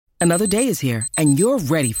Another day is here, and you're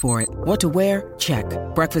ready for it. What to wear? Check.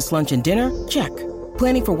 Breakfast, lunch, and dinner? Check.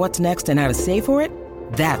 Planning for what's next and how to save for it?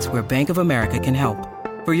 That's where Bank of America can help.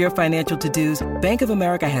 For your financial to-dos, Bank of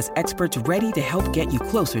America has experts ready to help get you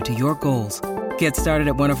closer to your goals. Get started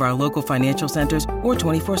at one of our local financial centers or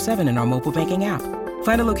 24/7 in our mobile banking app.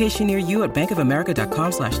 Find a location near you at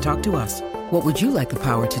bankofamerica.com/talktous. What would you like the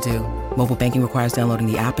power to do? Mobile banking requires downloading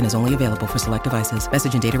the app and is only available for select devices.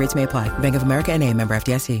 Message and data rates may apply. Bank of America N.A., member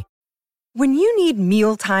FDIC. When you need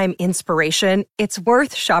mealtime inspiration, it's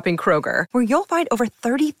worth shopping Kroger, where you'll find over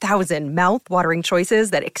 30,000 mouth-watering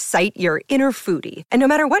choices that excite your inner foodie. And no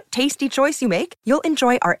matter what tasty choice you make, you'll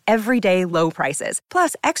enjoy our everyday low prices,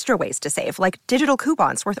 plus extra ways to save, like digital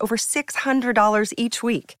coupons worth over $600 each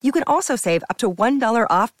week. You can also save up to $1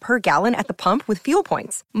 off per gallon at the pump with fuel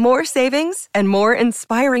points. More savings and more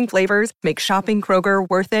inspiring flavors make shopping Kroger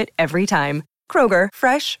worth it every time. Kroger,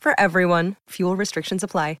 fresh for everyone. Fuel restrictions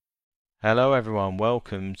apply. Hello everyone,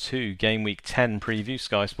 welcome to Game Week 10 preview,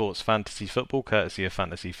 Sky Sports Fantasy Football, courtesy of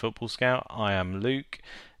Fantasy Football Scout. I am Luke.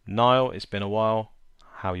 Niall, it's been a while.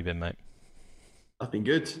 How you been, mate? I've been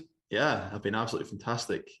good. Yeah, I've been absolutely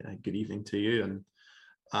fantastic. Good evening to you,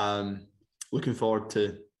 and looking forward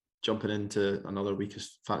to jumping into another week of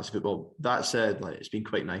fantasy football. That said, it's been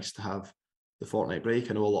quite nice to have the fortnight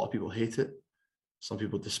break. I know a lot of people hate it. Some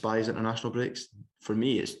people despise international breaks. For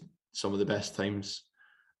me, it's some of the best times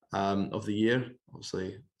of the year.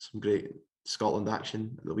 Obviously, some great Scotland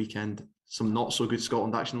action at the weekend, some not so good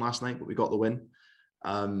Scotland action last night, but we got the win.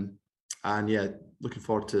 And yeah, looking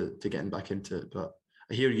forward to getting back into it. But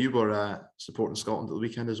I hear you were supporting Scotland at the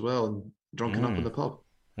weekend as well and drunken up in the pub.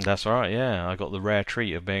 That's right, yeah. I got the rare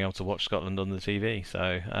treat of being able to watch Scotland on the TV.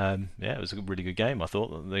 So, yeah, it was a really good game. I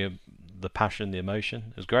thought the passion, the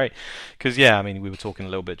emotion was great. Because, yeah, I mean, we were talking a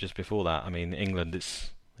little bit just before that. I mean, England,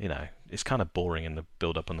 it's kind of boring in the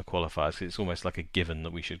build-up and the qualifiers. It's almost like a given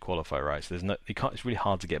that we should qualify, right? So it's really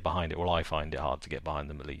hard to get behind it. Well, I find it hard to get behind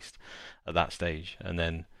them, at least at that stage. And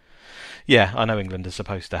then, yeah, I know England is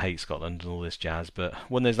supposed to hate Scotland and all this jazz, but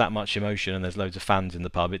when there's that much emotion and there's loads of fans in the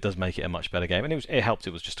pub, it does make it a much better game. And it helped.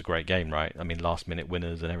 It was just a great game, right? I mean, last-minute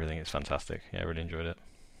winners and everything. It's fantastic. Yeah, I really enjoyed it.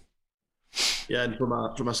 Yeah, and from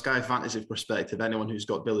a Sky Fantasy perspective, anyone who's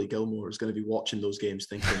got Billy Gilmour is going to be watching those games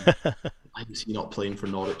thinking, why is he not playing for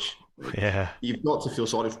Norwich? Yeah. You've got to feel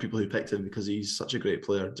sorry for people who picked him because he's such a great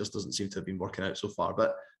player. It just doesn't seem to have been working out so far,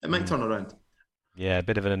 but it might turn around. Yeah, a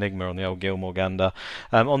bit of an enigma on the old Gilmore Gander.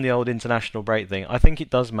 On the old international break thing, I think it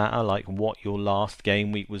does matter what your last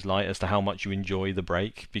game week was like as to how much you enjoy the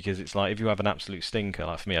break, because it's like if you have an absolute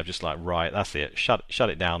stinker, for me, I'm just right, that's it, shut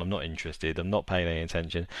it down, I'm not interested, I'm not paying any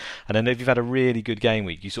attention. And then if you've had a really good game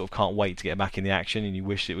week, you sort of can't wait to get back in the action and you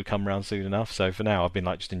wish it would come around soon enough. So for now, I've been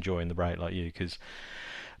just enjoying the break like you, because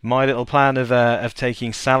my little plan of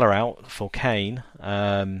taking Salah out for Kane,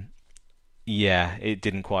 yeah, it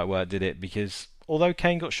didn't quite work, did it? Because although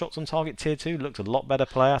Kane got shots on target tier 2, looked a lot better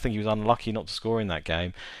player. I think he was unlucky not to score in that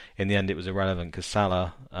game. In the end, it was irrelevant because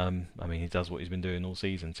Salah, he does what he's been doing all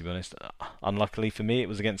season, to be honest. Unluckily for me, it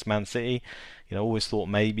was against Man City. Always thought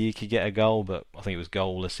maybe he could get a goal, but I think it was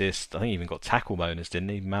goal, assist. I think he even got tackle bonus, didn't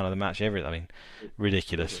he? Man of the match, everything.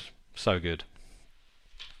 Ridiculous. So good.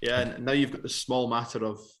 Yeah, and now you've got the small matter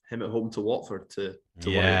of him at home to Watford to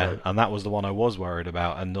worry about. And that was the one I was worried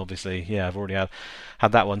about, and obviously, yeah, I've already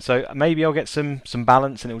had that one. So maybe I'll get some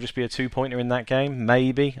balance, and it'll just be a 2-pointer in that game.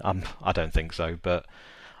 Maybe. I don't think so, but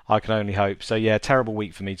I can only hope. So yeah, terrible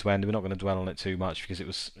week for me to end. We're not going to dwell on it too much because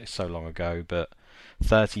it's so long ago. But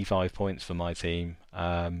 35 points for my team.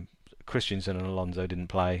 Christensen and Alonso didn't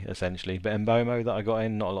play, essentially. But Mbomo that I got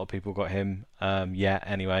in, not a lot of people got him yet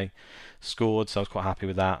anyway. Scored, so I was quite happy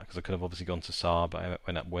with that because I could have obviously gone to Saar, but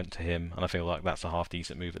I went to him, and I feel like that's a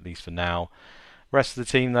half-decent move, at least for now. Rest of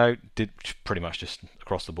the team, though, did pretty much just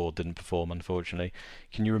across the board didn't perform, unfortunately.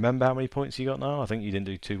 Can you remember how many points you got now? I think you didn't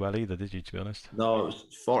do too well either, did you, to be honest? No, it was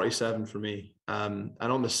 47 for me. And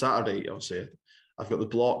on the Saturday, obviously, I've got the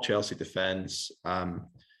block Chelsea defence.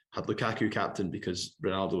 Had Lukaku captain because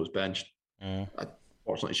Ronaldo was benched. I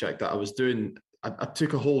fortunately checked that. I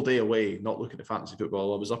took a whole day away not looking at fantasy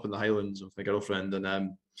football. I was up in the Highlands with my girlfriend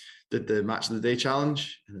and did the match of the day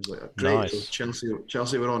challenge. And it was like, great. Nice. So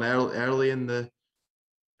Chelsea were on early in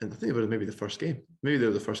I think it was maybe the first game. Maybe they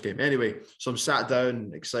were the first game. Anyway, so I'm sat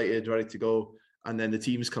down, excited, ready to go. And then the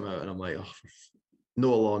teams come out and I'm like,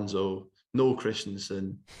 no Alonso, no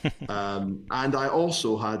Christensen. And I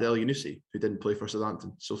also had El Yunusi, who didn't play for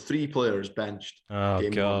Southampton. So 3 players benched. Oh,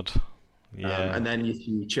 God. One. Yeah. And then you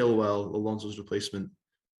see Chilwell, Alonso's replacement,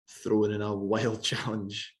 throwing in a wild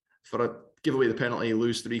challenge for a give away the penalty,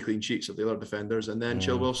 lose 3 clean sheets of the other defenders, and then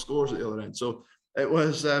Chilwell scores at the other end. So It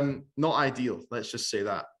was not ideal. Let's just say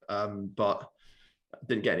that. But I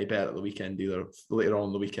didn't get any better at the weekend either. Later on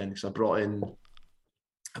in the weekend, because I brought in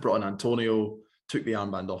Antonio, took the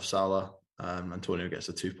armband off Salah. Antonio gets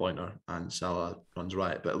a 2-pointer, and Salah runs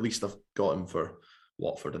riot. But at least I've got him for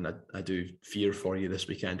Watford, and I do fear for you this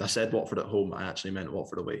weekend. I said Watford at home. I actually meant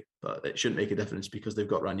Watford away, but it shouldn't make a difference because they've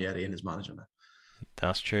got Ranieri in as manager now.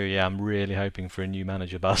 That's true. Yeah, I'm really hoping for a new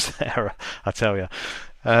manager buzz there. I tell you.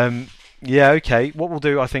 Yeah, okay. What we'll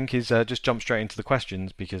do, I think, is just jump straight into the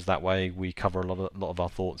questions, because that way we cover a lot of our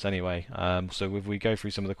thoughts anyway. So if we go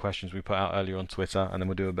through some of the questions we put out earlier on Twitter, and then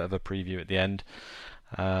we'll do a bit of a preview at the end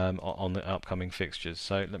on the upcoming fixtures.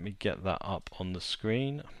 So let me get that up on the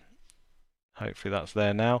screen. Hopefully that's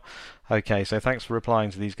there now. Okay, so thanks for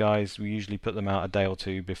replying to these guys. We usually put them out a day or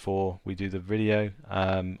two before we do the video.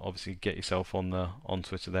 Obviously, get yourself on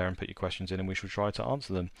Twitter there and put your questions in, and we shall try to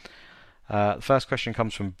answer them. The first question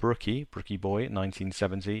comes from Brookie Boy,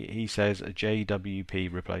 1970. He says a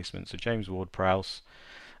JWP replacement, so James Ward-Prowse.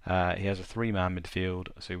 He has a 3-man midfield,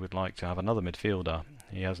 so he would like to have another midfielder.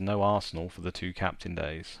 He has no Arsenal for the 2 captain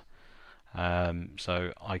days.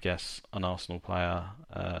 So I guess an Arsenal player,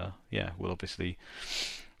 will obviously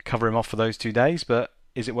cover him off for those 2 days. But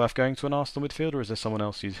is it worth going to an Arsenal midfielder, or is there someone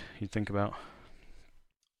else you'd think about?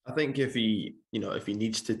 I think if he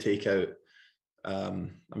needs to take out a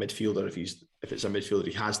midfielder, if it's a midfielder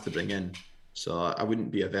he has to bring in, so I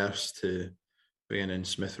wouldn't be averse to bringing in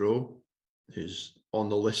Smith Rowe, who's on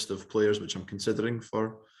the list of players which I'm considering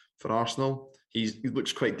for Arsenal. He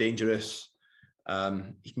looks quite dangerous.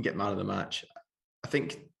 He can get man of the match. I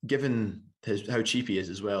think, given how cheap he is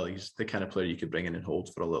as well, he's the kind of player you could bring in and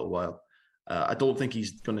hold for a little while. I don't think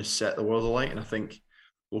he's going to set the world alight, and I think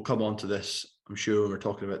we'll come on to this, I'm sure, when we're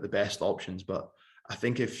talking about the best options. But I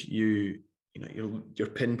think if you're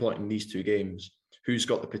pinpointing these 2 games, who's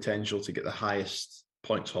got the potential to get the highest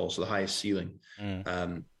points haul, so the highest ceiling?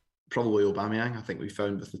 Probably Aubameyang. I think we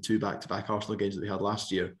found with the 2 back-to-back Arsenal games that they had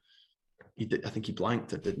last year, I think he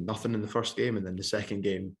blanked. It did nothing in the first game, and then the second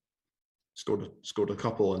game scored a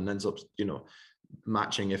couple, and ends up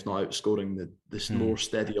matching, if not outscoring, the more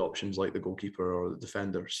steady options like the goalkeeper or the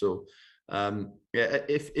defender. So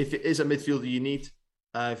if it is a midfielder you need,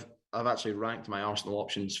 I've actually ranked my Arsenal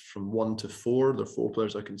options from 1 to 4. There are 4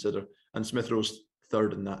 players I consider, and Smith Rowe's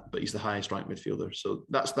third in that, but he's the highest ranked midfielder. So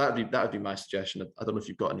that would be my suggestion. I don't know if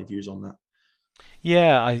you've got any views on that.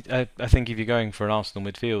 Yeah, I think if you're going for an Arsenal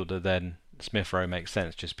midfielder, then Smith Rowe makes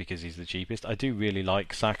sense, just because he's the cheapest. I do really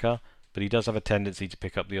like Saka, but he does have a tendency to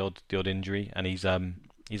pick up the odd injury, and he's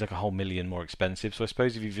like a whole million more expensive. So I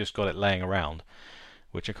suppose if you've just got it laying around,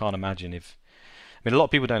 which I can't imagine a lot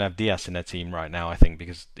of people don't have Diaz in their team right now, I think,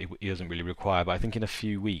 because he doesn't really require. But I think in a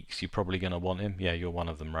few weeks you're probably going to want him. Yeah, you're one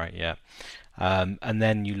of them, right? Yeah. And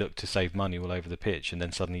then you look to save money all over the pitch, and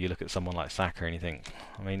then suddenly you look at someone like Saka and you think,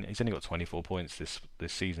 he's only got 24 points this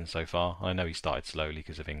season so far. I know he started slowly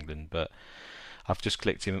because of England, but I've just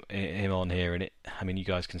clicked him on here, and you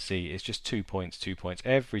guys can see it's just 2 points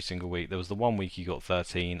every single week. There was the 1 week he got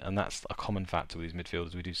 13, and that's a common factor with these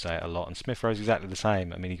midfielders. We do say it a lot, and Smith Rowe's exactly the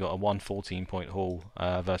same. He got a 114-point haul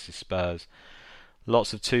versus Spurs.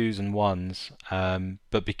 Lots of 2s and 1s,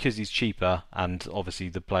 but because he's cheaper, and obviously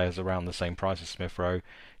the players around the same price as Smith Rowe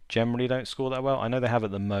generally don't score that well. I know they have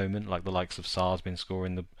at the moment, like the likes of Sarr's been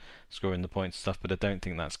scoring the points and stuff, but I don't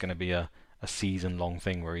think that's going to be a season-long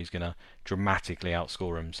thing where he's going to dramatically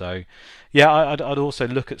outscore him. So, yeah, I'd also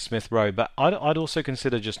look at Smith Rowe, but I'd also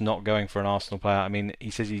consider just not going for an Arsenal player. He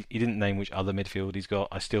says he didn't name which other midfield he's got.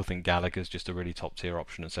 I still think Gallagher's just a really top-tier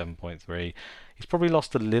option at 7.3. He's probably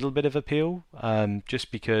lost a little bit of appeal,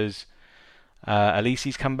 just because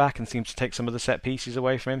Elise's come back and seems to take some of the set pieces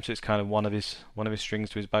away from him, so it's kind of one of his strings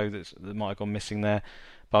to his bow that might have gone missing there.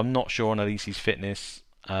 But I'm not sure on Elise's fitness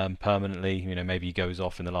permanently. Maybe he goes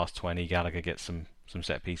off in the last 20. Gallagher gets some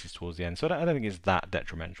set pieces towards the end, so I don't think it's that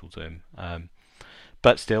detrimental to him.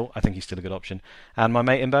 But still, I think he's still a good option. And my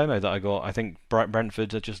mate Mbomo that I got, I think Brentford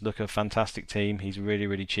just look a fantastic team. He's really,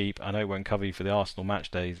 really cheap. I know it won't cover you for the Arsenal match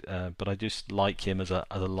days, but I just like him as a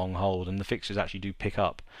long hold, and the fixtures actually do pick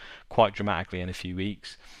up quite dramatically in a few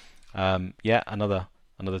weeks. Another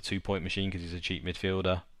 2-point machine because he's a cheap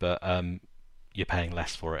midfielder, but you're paying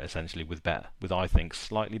less for it essentially with I think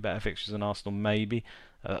slightly better fixtures than Arsenal. Maybe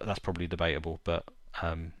that's probably debatable, but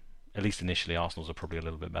at least initially Arsenal's are probably a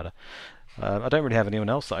little bit better. I don't really have anyone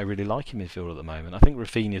else that I really like in midfield at the moment. I think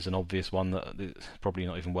Rafinha's an obvious one that is probably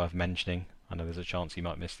not even worth mentioning. I know there's a chance he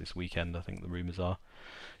might miss this weekend, I think the rumours are,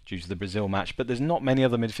 due to the Brazil match. But there's not many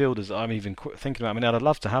other midfielders that I'm even thinking about. I'd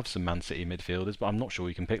love to have some Man City midfielders, but I'm not sure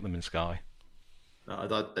you can pick them in Sky.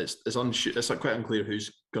 It's quite unclear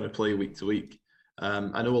who's going to play week to week.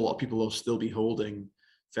 I know a lot of people will still be holding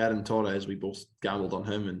Ferran Torres. We both gambled on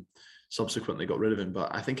him and subsequently got rid of him.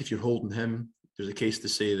 But I think if you're holding him, there's a case to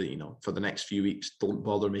say that, you know, for the next few weeks, don't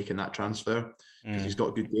bother making that transfer because he's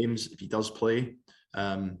got good games if he does play,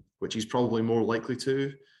 which he's probably more likely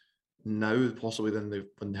to now, possibly than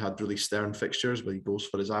when they had really stern fixtures where he goes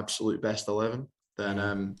for his absolute best 11.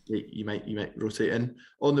 Then you might rotate in.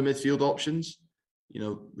 On the midfield options, you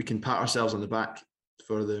know, we can pat ourselves on the back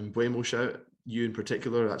for the Mbeumo shout. You in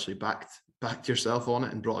particular actually backed yourself on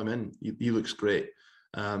it and brought him in. He looks great.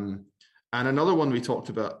 And another one we talked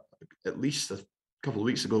about at least a couple of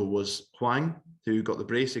weeks ago was Hwang, who got the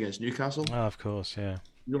brace against Newcastle. Oh, of course, yeah.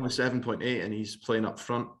 He's only 7.8 and he's playing up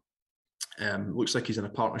front. Looks like he's in a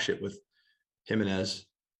partnership with Jimenez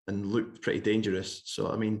and looked pretty dangerous.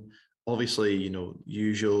 So, I mean, obviously, you know,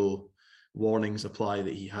 usual warnings apply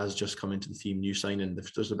that he has just come into the team, new signing.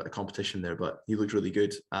 There's a bit of competition there, but he looked really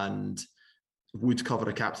good and would cover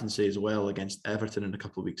a captaincy as well against Everton in a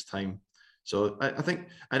couple of weeks' time. So I think,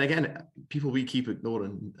 and again, people we keep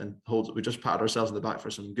ignoring and hold, we just patted ourselves on the back for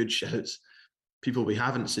some good shouts. People we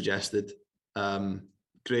haven't suggested,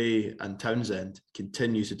 Gray and Townsend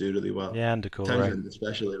continue to do really well. Yeah, and Doucouré, Townsend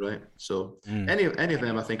especially, right? So any of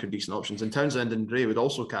them I think are decent options. And Townsend and Gray would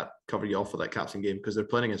also cover you off for that captain game because they're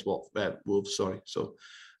playing against Wolves. Sorry. So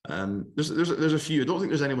there's a few. I don't think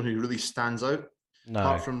there's anyone who really stands out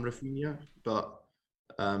apart from Rafinha, but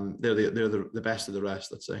they're the best of the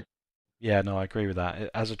rest, I'd say. Yeah, no, I agree with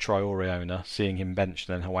that. As a Traore owner, seeing him benched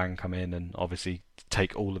and then Hwang come in and obviously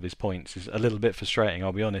take all of his points is a little bit frustrating,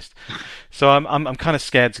 I'll be honest. So I'm kind of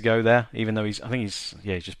scared to go there, even though he's just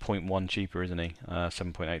 0.1 cheaper, isn't he?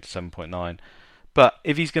 7.8 to 7.9. But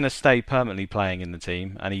if he's going to stay permanently playing in the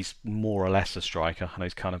team, and he's more or less a striker, I know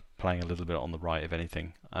he's kind of playing a little bit on the right, if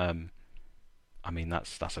anything. I mean,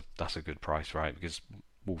 that's a good price, right? Because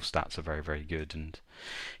Wolves' stats are very, very good, and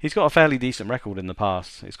he's got a fairly decent record in the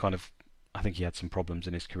past. It's kind of, I think he had some problems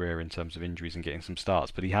in his career in terms of injuries and getting some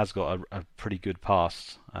starts, but he has got a pretty good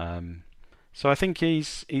past. So I think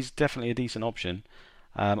he's definitely a decent option.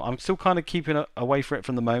 I'm still kind of keeping away from it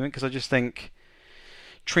from the moment because I just think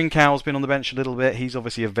Trincão's been on the bench a little bit. He's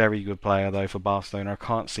obviously a very good player though for Barcelona. I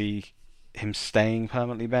can't see him staying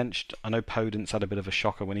permanently benched. I know Podence had a bit of a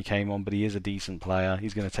shocker when he came on, but he is a decent player.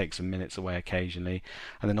 He's going to take some minutes away occasionally.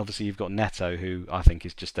 And then obviously you've got Neto, who I think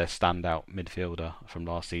is just their standout midfielder from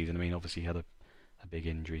last season. I mean, obviously he had a big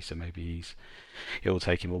injury, so maybe it'll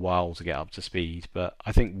take him a while to get up to speed. But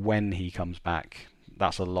I think when he comes back,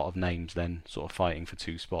 that's a lot of names then sort of fighting for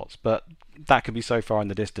two spots. But that could be so far in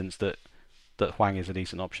the distance that Hwang is a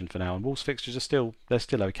decent option for now. And Wolves fixtures are still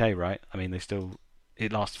okay, right? I mean,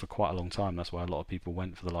 it lasts for quite a long time. That's why a lot of people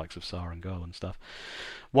went for the likes of Sarr and Goal and stuff.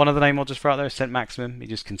 One other name I'll just throw out there is Saint-Maximin. He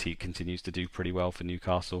just continues to do pretty well for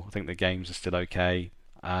Newcastle. I think the games are still okay.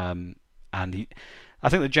 And I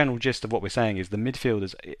think the general gist of what we're saying is the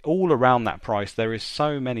midfielders, all around that price, there is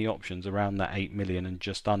so many options around that 8 million and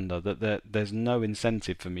just under that there's no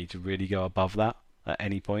incentive for me to really go above that at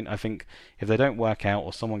any point. I think if they don't work out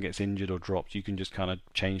or someone gets injured or dropped, you can just kind of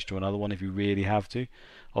change to another one if you really have to.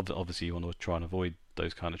 Obviously, you want to try and avoid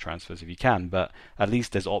those kind of transfers if you can, but at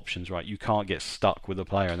least there's options, right? You can't get stuck with a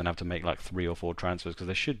player and then have to make like 3 or 4 transfers because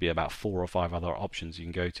there should be about 4 or 5 other options you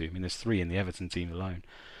can go to. I mean, there's 3 in the Everton team alone.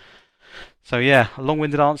 So yeah, a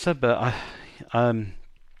long-winded answer, but I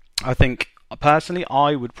think personally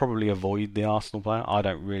I would probably avoid the Arsenal player. I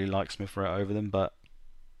don't really like Smith Rowe over them, but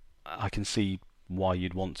I can see why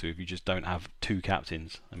you'd want to if you just don't have 2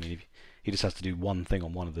 captains. I mean, if he just has to do one thing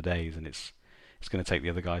on one of the days, and it's going to take the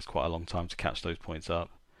other guys quite a long time to catch those points up.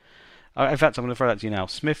 In fact, I'm going to throw that to you now.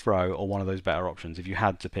 Smith Rowe or one of those better options, if you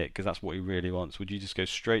had to pick, because that's what he really wants, would you just go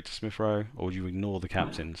straight to Smith Rowe, or would you ignore the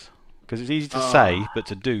captains? Because it's easy to say, but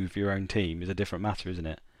to do for your own team is a different matter, isn't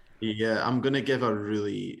it? Yeah, I'm going to give a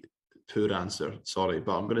really poor answer, sorry,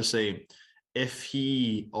 but I'm going to say if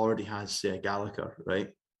he already has, say, a Gallagher, right,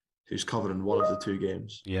 who's covering one of the 2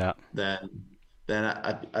 games, yeah, then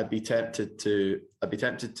I'd be tempted to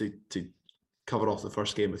cover off the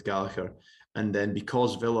first game with Gallagher, and then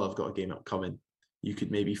because Villa have got a game upcoming, you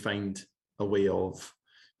could maybe find a way of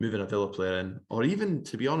moving a Villa player in, or even,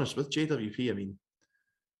 to be honest, with JWP, I mean,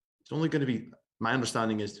 it's only going to be, my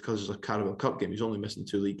understanding is because it's a Carabao Cup game, he's only missing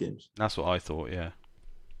 2 league games. That's what I thought, yeah.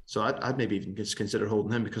 So I'd maybe even just consider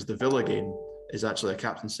holding him because the Villa game is actually a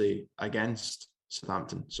captaincy against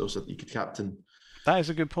Southampton, so you could captain. That is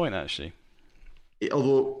a good point, actually.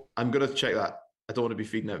 Although I'm going to check that. I don't want to be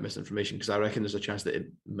feeding out misinformation because I reckon there's a chance that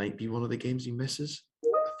it might be one of the games he misses. I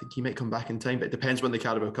think he might come back in time, but it depends when the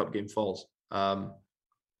Carabao Cup game falls.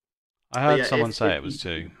 I But heard yeah, someone say if it was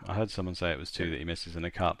two. I heard someone say it was yeah, two that he misses in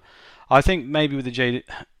the cup. I think maybe with the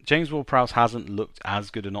James Ward-Prowse hasn't looked as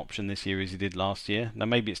good an option this year as he did last year. Now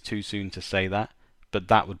maybe it's too soon to say that, but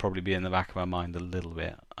that would probably be in the back of my mind a little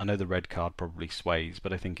bit. I know the red card probably sways,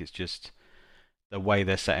 but I think it's just the way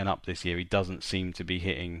they're setting up this year. He doesn't seem to be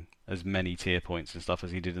hitting as many tier points and stuff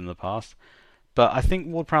as he did in the past. But I think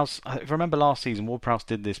Ward-Prowse, if I remember last season, Ward-Prowse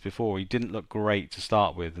did this before. He didn't look great to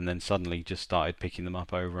start with, and then suddenly just started picking them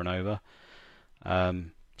up over and over.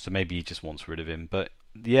 So maybe he just wants rid of him. But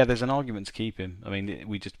yeah, there's an argument to keep him. I mean,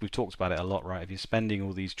 we've talked about it a lot, right? If you're spending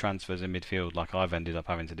all these transfers in midfield, like I've ended up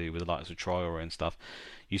having to do with the likes of Traore and stuff,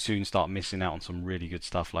 you soon start missing out on some really good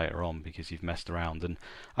stuff later on because you've messed around. And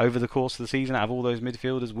over the course of the season, out of all those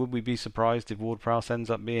midfielders, would we be surprised if Ward-Prowse ends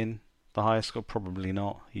up being the highest score? Probably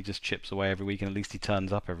not. He just chips away every week, and at least he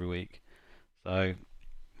turns up every week. So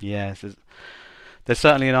yeah, there's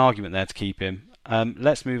certainly an argument there to keep him.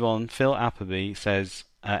 Let's move on. Phil Appleby says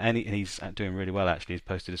he's doing really well actually. He's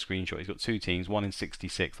posted a screenshot. He's got two teams, one in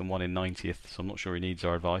 66th and one in 90th. So I'm not sure he needs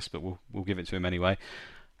our advice, but we'll give it to him anyway.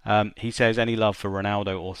 He says any love for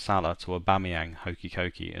Ronaldo or Salah to Aubameyang, hokey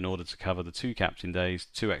cokey, in order to cover the 2 captain days,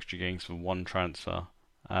 2 extra games for 1 transfer.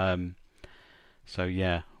 So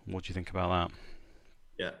yeah, what do you think about that?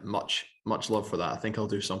 yeah, much love for that. I think I'll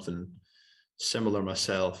do something similar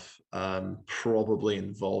myself, probably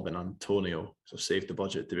involving Antonio. So save the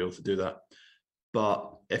budget to be able to do that.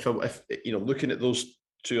 But if looking at those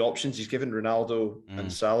 2 options, he's given Ronaldo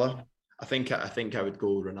and Salah. I think I would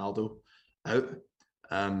go Ronaldo out.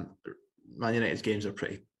 Man United's games are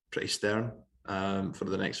pretty stern for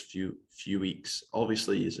the next few weeks.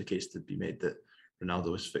 Obviously, it's a case to be made that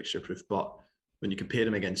Ronaldo is fixture proof, but when you compare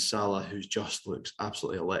him against Salah, who just looks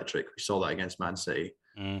absolutely electric, we saw that against Man City.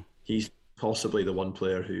 He's possibly the one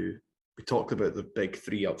player who, we talked about the big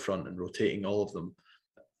 3 up front and rotating all of them.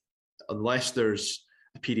 Unless there's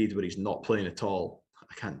a period where he's not playing at all,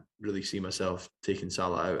 I can't really see myself taking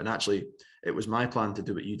Salah out. And actually, it was my plan to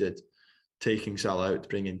do what you did, taking Salah out to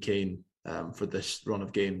bring in Kane for this run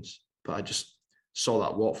of games. But I just saw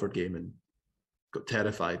that Watford game and got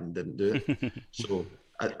terrified and didn't do it. So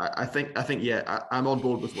I think I'm on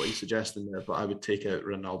board with what he's suggesting there, but I would take out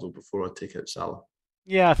Ronaldo before I take out Salah.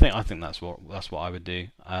 Yeah, I think that's what I would do.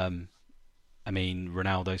 I mean,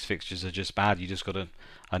 Ronaldo's fixtures are just bad. You just got to.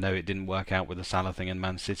 I know it didn't work out with the Salah thing in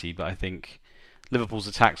Man City, but I think Liverpool's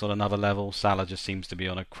attack's on another level. Salah just seems to be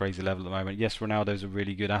on a crazy level at the moment. Yes, Ronaldo's a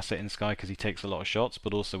really good asset in Sky because he takes a lot of shots,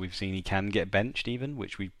 but also we've seen he can get benched even,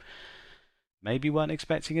 which we maybe weren't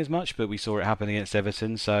expecting as much, but we saw it happen against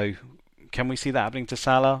Everton. So can we see that happening to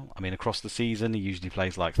Salah? I mean, across the season, he usually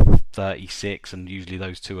plays like 36, and usually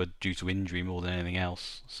those 2 are due to injury more than anything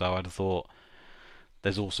else. So I'd have thought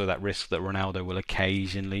there's also that risk that Ronaldo will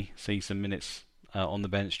occasionally see some minutes on the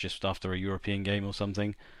bench just after a European game or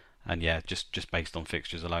something. And yeah, just based on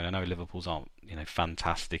fixtures alone, I know Liverpool's aren't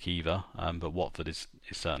fantastic either, but Watford is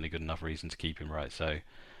certainly good enough reason to keep him, right? So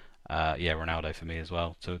yeah, Ronaldo for me as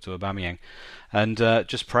well to Aubameyang, and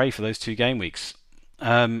just pray for those 2 game weeks.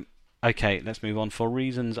 Okay, let's move on. For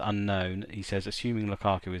reasons unknown, he says, assuming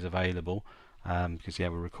Lukaku is available, because yeah,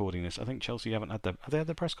 we're recording this. I think Chelsea have they had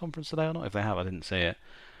the press conference today or not? If they have, I didn't see it.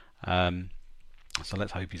 So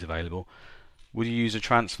let's hope he's available. Would you use a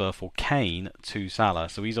transfer for Kane to Salah?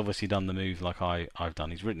 So he's obviously done the move like I've done.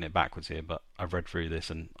 He's written it backwards here, but I've read through this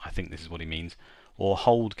and I think this is what he means. Or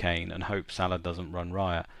hold Kane and hope Salah doesn't run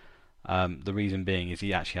riot. The reason being is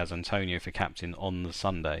he actually has Antonio for captain on the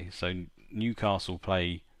Sunday. So Newcastle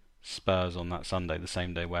play Spurs on that Sunday, the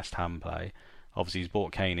same day West Ham play. Obviously he's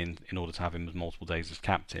bought Kane in order to have him as multiple days as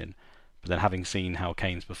captain, but then having seen how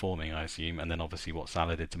Kane's performing, I assume, and then obviously what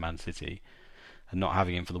Salah did to Man City, and not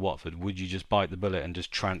having him for the Watford, would you just bite the bullet and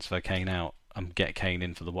just transfer Kane out and get Kane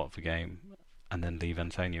in for the Watford game and then leave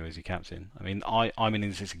Antonio as your captain? I mean, I'm in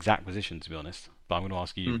this exact position, to be honest, but I'm going to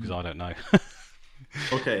ask you because I don't know.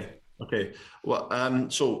 Okay. Well,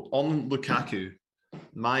 so on Lukaku,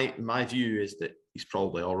 my view is that he's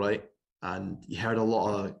probably all right. And you heard a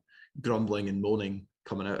lot of grumbling and moaning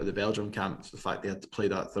coming out of the Belgium camp for the fact they had to play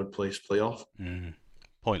that 3rd place playoff.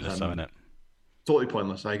 Pointless, though, isn't it? Totally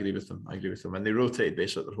pointless. I agree with them. And they rotated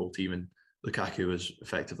basically their whole team, and Lukaku was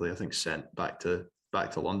effectively, I think, sent back to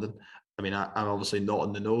London. I mean, I'm obviously not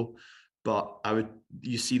in the know, but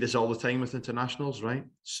you see this all the time with internationals, right?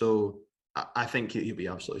 So I think he'll be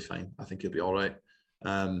absolutely fine. I think he'll be all right.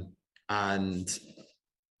 And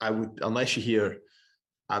I would, unless you hear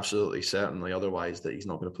absolutely certainly otherwise that he's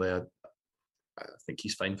not going to play, I think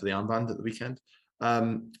he's fine for the armband at the weekend.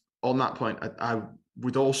 On that point, I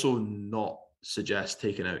would also not suggest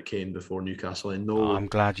taking out Kane before Newcastle. I know. I'm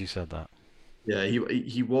glad you said that. Yeah,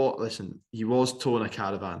 he was. Listen, he was towing a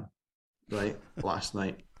caravan, right, last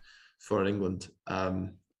night for England.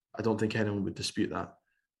 I don't think anyone would dispute that.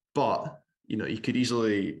 But you could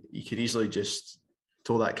easily just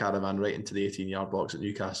tow that caravan right into the 18-yard box at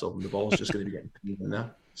Newcastle, and the ball's just going to be getting in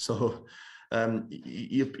there. So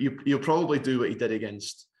you'll probably do what he did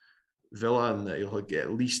against Villa, and that he'll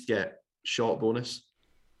at least get shot bonus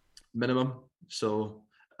minimum. So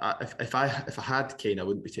if I had Kane, I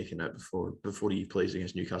wouldn't be taking out before he plays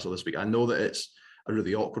against Newcastle this week. I know that it's a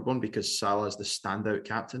really awkward one because Salah is the standout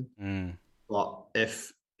captain. But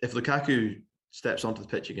if Lukaku steps onto the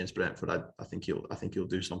pitch against Brentford, I think he'll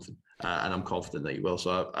do something, and I'm confident that he will.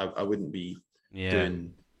 So I wouldn't be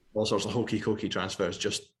doing all sorts of hokey cokey transfers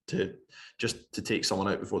just to take someone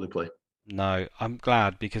out before they play. No, I'm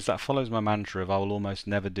glad because that follows my mantra of I will almost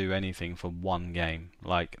never do anything for one game.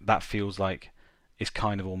 Like that feels like it's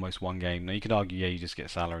kind of almost one game. Now you could argue, yeah, you just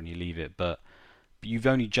get Salah and you leave it, but you've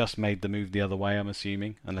only just made the move the other way, I'm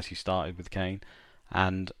assuming, unless you started with Kane.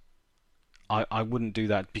 And I wouldn't do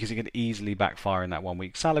that because it could easily backfire in that 1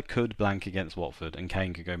 week. Salah could blank against Watford and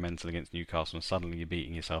Kane could go mental against Newcastle and suddenly you're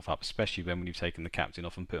beating yourself up, especially when you've taken the captain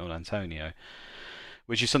off and put on Antonio.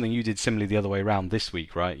 Which is something you did similarly the other way around this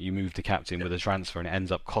week, right? You moved the captain with a transfer and it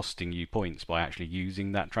ends up costing you points by actually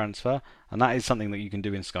using that transfer. And that is something that you can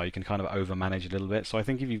do in Sky. You can kind of over-manage a little bit. So I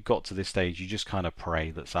think if you've got to this stage, you just kind of pray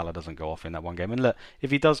that Salah doesn't go off in that one game. And look,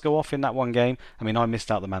 if he does go off in that one game, I mean, I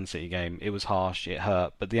missed out the Man City game. It was harsh. It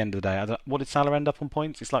hurt. But at the end of the day, what did Salah end up on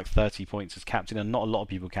points? It's like 30 points as captain, and not a lot of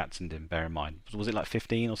people captained him, bear in mind. Was it like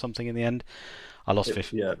 15 or something in the end? I lost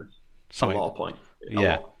 15. Yeah, something. A lot of points.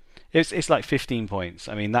 Yeah. It's like 15 points.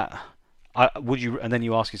 I mean that. Would you? And then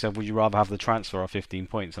you ask yourself, would you rather have the transfer or 15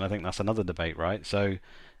 points? And I think that's another debate, right? So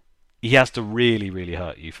he has to really, really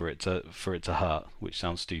hurt you for it to hurt, which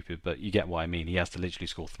sounds stupid, but you get what I mean. He has to literally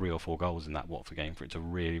score 3 or 4 goals in that Watford game for it to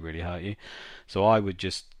really, really hurt you. So I would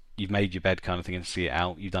just, you've made your bed kind of thing and see it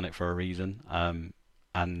out. You've done it for a reason.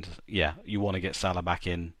 And yeah, you want to get Salah back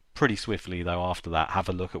in pretty swiftly though. After that, have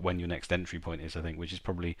a look at when your next entry point is. I think, which is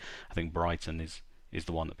probably, I think Brighton is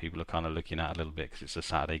the one that people are kind of looking at a little bit because it's a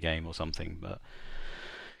Saturday game or something. But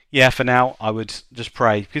yeah, for now, I would just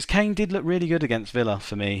pray because Kane did look really good against Villa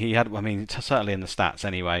for me. He had, I mean, certainly in the stats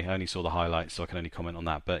anyway. I only saw the highlights, so I can only comment on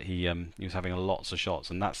that. But he was having lots of shots,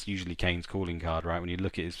 and that's usually Kane's calling card, right? When you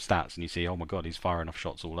look at his stats and you see, oh my God, he's firing off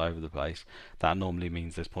shots all over the place. That normally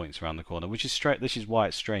means there's points around the corner, which is straight. This is why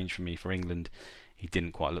it's strange for me for England. He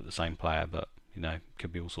didn't quite look the same player, but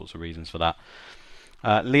could be all sorts of reasons for that.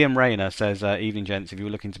 Liam Rayner says, evening gents, if you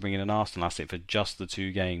were looking to bring in an Arsenal asset for just the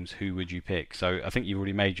 2 games, who would you pick? So I think you've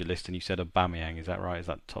already made your list and you said Aubameyang, is that right? Is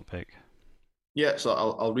that the top pick? Yeah, so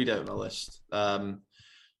I'll read out my list.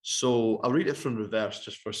 So I'll read it from reverse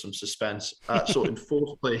just for some suspense. So in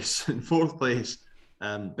fourth place,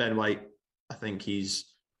 Ben White. I think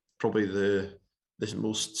he's probably the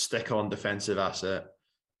most stick-on defensive asset.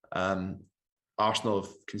 Arsenal have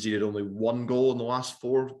conceded only 1 goal in the last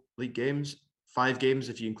 4 league games. 5 games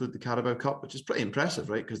if you include the Carabao Cup, which is pretty impressive,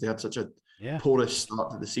 right? Because they had such a porous start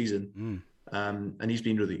to the season, and he's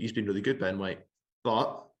been really good, Ben White.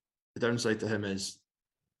 But the downside to him is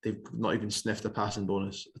they've not even sniffed a passing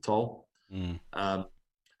bonus at all.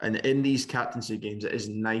 And in these captaincy games, it is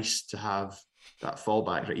nice to have that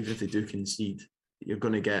fallback, right? Even if they do concede, you're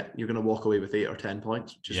going to walk away with 8 or 10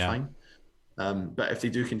 points, which is fine. But if they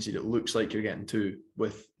do concede, it looks like you're getting 2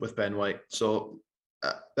 with Ben White. So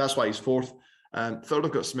that's why he's fourth. Third,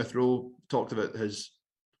 I've got Smith Rowe. Talked about his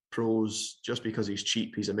pros just because he's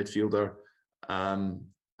cheap. He's a midfielder.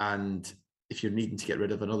 And if you're needing to get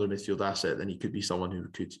rid of another midfield asset, then he could be someone who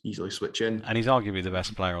could easily switch in. And he's arguably the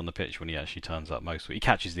best player on the pitch when he actually turns up most weeks. He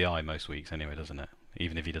catches the eye most weeks anyway, doesn't it?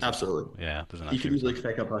 Even if he doesn't. Absolutely. Yeah, doesn't he could easily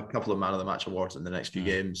pick up a couple of Man of the Match awards in the next few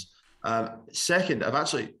games. Second,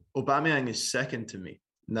 Aubameyang is second to me.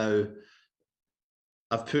 Now,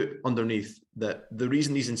 I've put underneath that the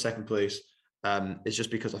reason he's in second place is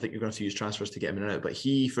just because I think you're going to have to use transfers to get him in and out. But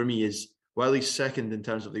he, for me, while he's second in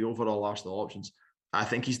terms of the overall Arsenal options, I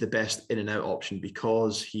think he's the best in and out option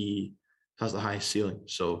because he has the highest ceiling.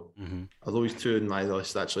 So although he's 2 in my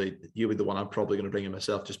list, actually, he'll be the one I'm probably going to bring in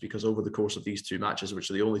myself just because over the course of these 2 matches, which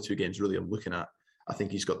are the only 2 games really I'm looking at, I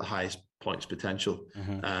think he's got the highest points potential.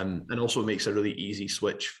 And also makes a really easy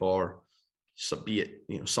switch for, be it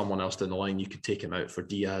someone else down the line. You could take him out for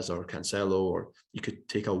Diaz or Cancelo, or you could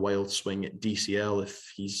take a wild swing at DCL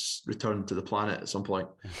if he's returned to the planet at some point.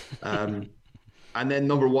 And then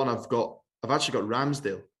number 1, I've actually got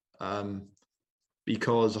Ramsdale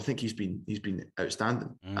because I think he's been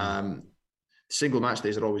outstanding. Single match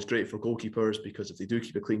days are always great for goalkeepers because if they do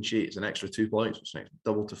keep a clean sheet, it's an extra 2 points, which makes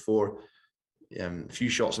double to 4. a few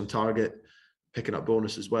shots on target, picking up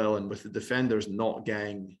bonus as well. And with the defenders not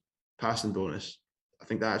getting passing bonus, I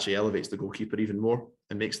think that actually elevates the goalkeeper even more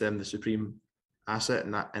and makes them the supreme asset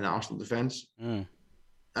in that Arsenal defence. And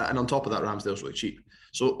on top of that, Ramsdale's really cheap.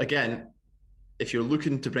 So again, if you're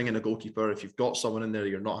looking to bring in a goalkeeper, if you've got someone in there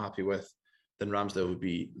you're not happy with, then Ramsdale would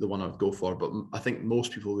be the one I'd go for. But I think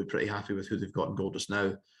most people would be pretty happy with who they've got in goal just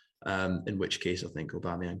now. In which case, I think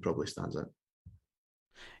Aubameyang probably stands out.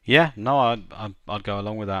 Yeah, no, I'd go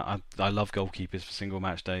along with that. I love goalkeepers for single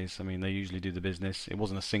match days. I mean, they usually do the business. It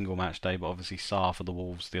wasn't a single match day, but obviously Sarr for the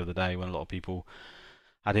Wolves the other day when a lot of people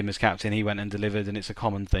had him as captain, he went and delivered, and it's a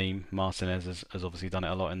common theme. Martinez has obviously done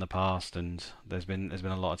it a lot in the past, and there's been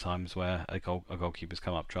a lot of times where a goalkeeper's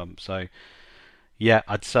come up trump. So yeah,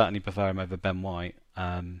 I'd certainly prefer him over Ben White.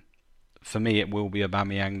 For me, it will be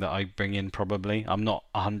Aubameyang that I bring in probably. I'm not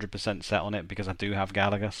 100% set on it because I do have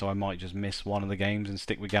Gallagher, so I might just miss one of the games and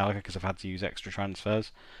stick with Gallagher because I've had to use extra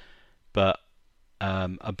transfers. But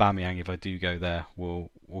Aubameyang, if I do go there,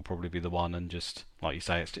 will probably be the one. And just like you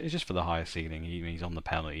say, it's just for the higher ceiling. He's on the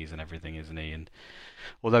penalties and everything, isn't he? And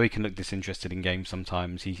although he can look disinterested in games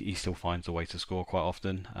sometimes, he still finds a way to score quite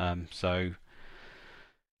often. So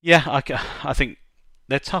yeah, I think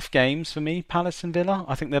they're tough games for me, Palace and Villa.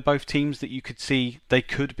 I think they're both teams that you could see they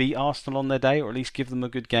could beat Arsenal on their day, or at least give them a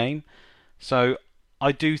good game. So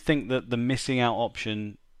I do think that the missing out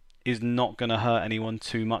option is not going to hurt anyone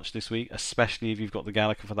too much this week, especially if you've got the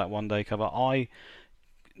Gallagher for that one-day cover.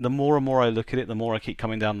 The more and more I look at it, the more I keep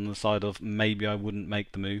coming down on the side of maybe I wouldn't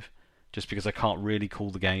make the move, just because I can't really call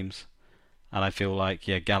the games. And I feel like,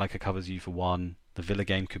 yeah, Gallagher covers you for one. The Villa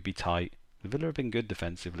game could be tight. The Villa have been good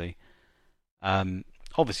defensively.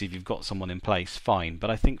 Obviously, if you've got someone in place, fine. But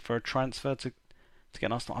I think for a transfer to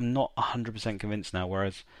get Arsenal, I'm not 100% convinced now.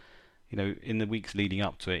 Whereas, in the weeks leading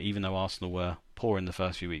up to it, even though Arsenal were poor in the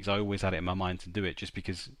first few weeks, I always had it in my mind to do it just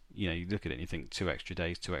because, you look at it and you think 2 extra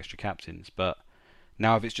days, 2 extra captains. But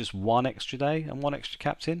now if it's just 1 extra day and 1 extra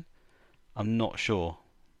captain, I'm not sure.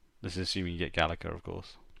 This is assuming you get Gallagher, of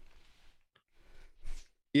course.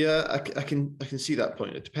 Yeah, I can see that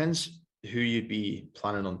point. It depends who you'd be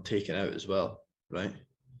planning on taking out as well. Right.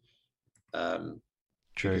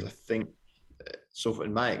 True. Because I think so.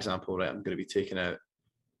 In my example, right, I'm going to be taking out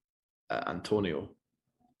Antonio,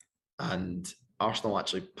 and Arsenal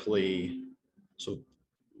actually play. So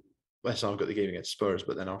West Ham got the game against Spurs,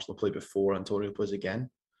 but then Arsenal play before Antonio plays again.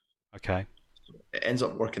 Okay. So it ends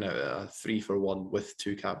up working out a 3-for-1 with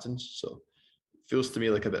 2 captains. So it feels to me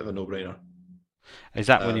like a bit of a no-brainer. Is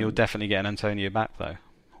that when you're definitely getting Antonio back though,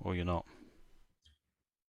 or you're not?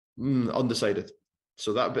 Undecided.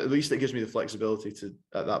 So that, but at least it gives me the flexibility to,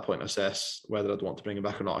 at that point, assess whether I'd want to bring him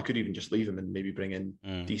back or not. I could even just leave him and maybe bring in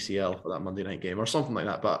DCL for that Monday night game or something like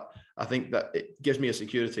that. But I think that it gives me a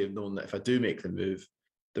security of knowing that if I do make the move,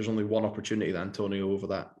 there's only one opportunity that Antonio over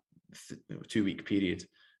that 2-week period,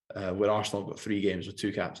 where Arsenal have got 3 games with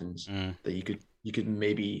 2 captains, that you could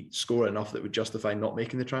maybe score enough that would justify not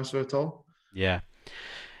making the transfer at all. Yeah.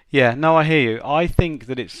 Yeah, no, I hear you. I think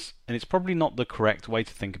that it's probably not the correct way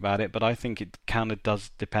to think about it, but I think it kind of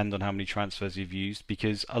does depend on how many transfers you've used,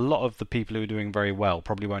 because a lot of the people who are doing very well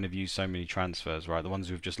probably won't have used so many transfers, right? The ones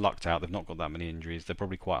who've just lucked out, they've not got that many injuries, they're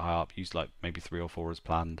probably quite high up, used like maybe 3 or 4 as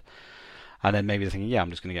planned. And then maybe they're thinking, yeah, I'm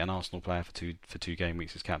just going to get an Arsenal player for two game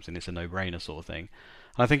weeks as captain. It's a no-brainer sort of thing.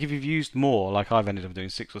 And I think if you've used more, like I've ended up doing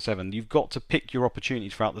 6 or 7, you've got to pick your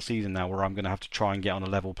opportunities throughout the season now where I'm going to have to try and get on a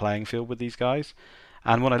level playing field with these guys.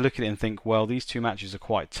 And when I look at it and think, well, these 2 matches are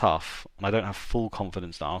quite tough, and I don't have full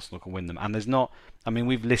confidence that Arsenal can win them. And there's not, I mean,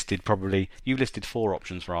 you've listed 4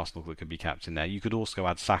 options for Arsenal that could be captain there. You could also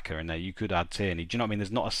add Saka in there. You could add Tierney. Do you know what I mean?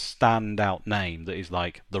 There's not a standout name that is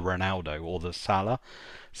like the Ronaldo or the Salah.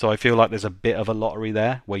 So I feel like there's a bit of a lottery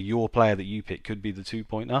there where your player that you pick could be the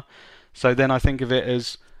 2-pointer. So then I think of it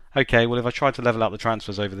as, okay, well, if I try to level out the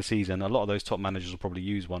transfers over the season, a lot of those top managers will probably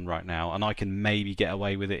use one right now, and I can maybe get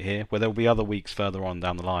away with it here, where there'll be other weeks further on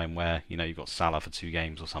down the line where, you've got Salah for 2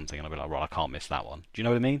 games or something, and I'll be like, well, I can't miss that one. Do you know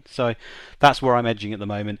what I mean? So that's where I'm edging at the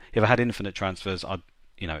moment. If I had infinite transfers,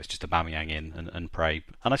 it's just Aubameyang in and pray.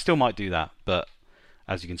 And I still might do that, but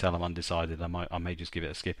as you can tell, I'm undecided. I may just give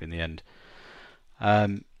it a skip in the end.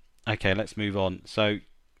 Okay, let's move on. So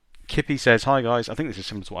Kippy says, hi guys, I think this is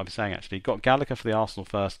similar to what I was saying actually. Got Gallagher for the Arsenal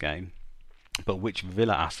first game, but which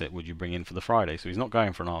Villa asset would you bring in for the Friday? So he's not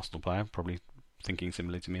going for an Arsenal player, probably thinking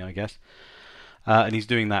similarly to me, I guess. And he's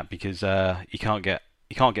doing that because he can't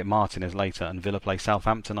get Martinez later, and Villa play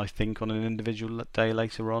Southampton, I think, on an individual day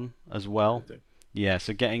later on as well. Yeah,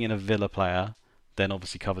 so getting in a Villa player then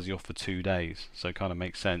obviously covers you off for 2 days, so it kind of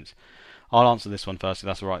makes sense. I'll answer this one first if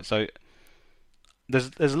that's alright. So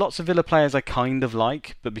there's lots of Villa players I kind of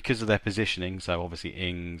like, but because of their positioning, so obviously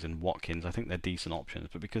Ings and Watkins, I think they're decent options.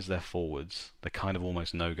 But because they're forwards, they're kind of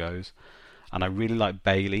almost no-goes. And I really like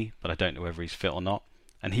Bailey, but I don't know whether he's fit or not.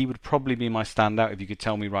 And he would probably be my standout if you could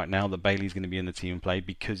tell me right now that Bailey's going to be in the team and play,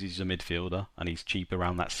 because he's a midfielder and he's cheap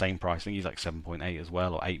around that same price. I think he's like 7.8 as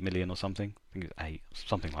well, or 8 million or something. I think it's 8,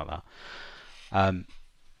 something like that. And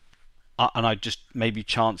I'd just maybe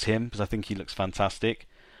chance him because I think he looks fantastic.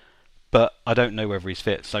 But I don't know whether he's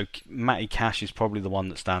fit. So Matty Cash is probably the one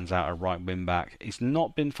that stands out at right wing back. He's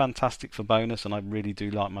not been fantastic for bonus, and I really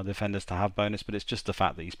do like my defenders to have bonus, but it's just the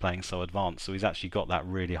fact that he's playing so advanced. So he's actually got that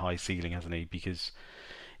really high ceiling, hasn't he? Because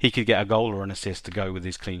he could get a goal or an assist to go with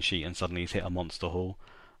his clean sheet, and suddenly he's hit a monster haul.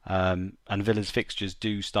 And Villa's fixtures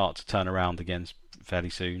do start to turn around again fairly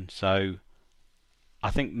soon. So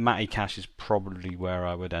I think Matty Cash is probably where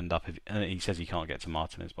I would end up. He says he can't get to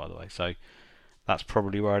Martinez, by the way. So that's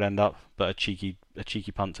probably where I'd end up. But a cheeky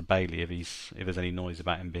punt to Bailey if there's any noise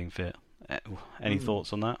about him being fit. Any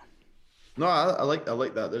thoughts on that? No, I like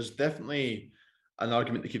that. There's definitely an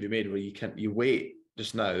argument that could be made where you wait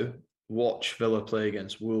just now, watch Villa play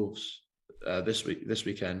against Wolves this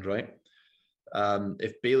weekend, right?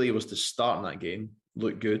 If Bailey was to start in that game,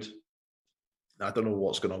 look good. I don't know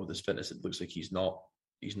what's going on with his fitness. It looks like he's not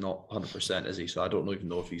 100%, is he? So I don't even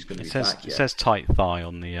know if he's going to be back yet. It says tight thigh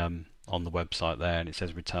on the website there, and it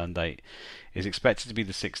says return date is expected to be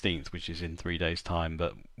the 16th, which is in 3 days' time,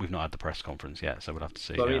 but we've not had the press conference yet, so we'll have to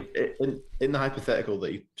see. So, I mean, in the hypothetical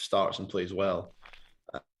that he starts and plays well,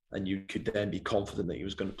 and you could then be confident that he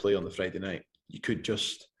was going to play on the Friday night, you could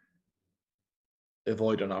just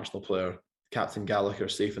avoid an Arsenal player, Captain Gallagher,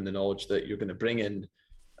 safe in the knowledge that you're going to bring in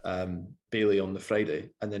Bailey on the Friday,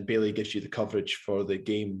 and then Bailey gives you the coverage for the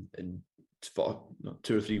game in 2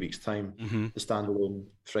 or 3 weeks' time, the standalone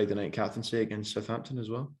Friday night captaincy against Southampton as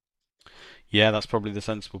well. Yeah, that's probably the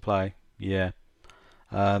sensible play. Yeah.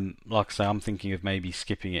 Like I say, I'm thinking of maybe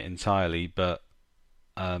skipping it entirely, but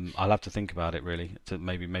I'll have to think about it really. To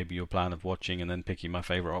maybe your plan of watching and then picking my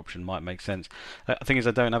favourite option might make sense. The thing is,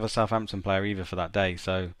 I don't have a Southampton player either for that day,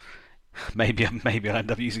 so maybe I'll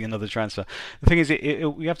end up using another transfer. The thing is,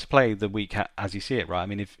 we have to play the week as you see it, right? I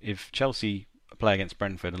mean, if Chelsea play against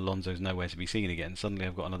Brentford and Alonso's nowhere to be seen again, suddenly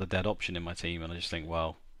I've got another dead option in my team, and I just think,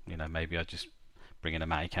 well, maybe I just bring in a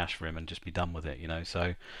Matty Cash for him and just be done with it, So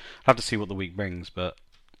I'll have to see what the week brings, but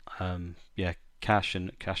yeah, Cash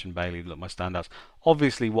and Bailey look my standouts.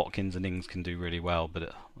 Obviously, Watkins and Ings can do really well,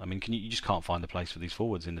 but I mean, you just can't find a place for these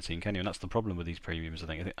forwards in the team, can you? And that's the problem with these premiums. I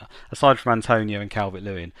think aside from Antonio and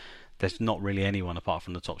Calvert-Lewin, there's not really anyone apart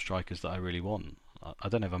from the top strikers that I really want. I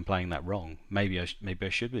don't know if I'm playing that wrong. Maybe I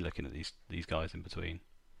should be looking at these guys in between.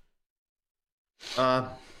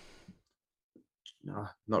 No,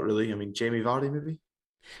 not really. I mean, Jamie Vardy maybe.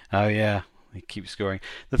 Oh yeah, he keeps scoring.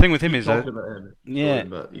 The thing with him is, yeah,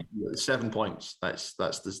 but 7 points. That's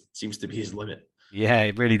seems to be his limit. Yeah,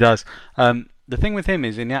 it really does. The thing with him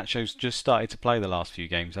is, Iheanacho's just started to play the last few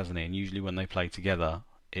games, hasn't he? And usually when they play together,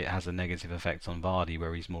 it has a negative effect on Vardy,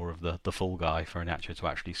 where he's more of the full guy for Iheanacho to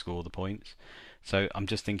actually score the points. So I'm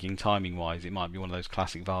just thinking, timing-wise, it might be one of those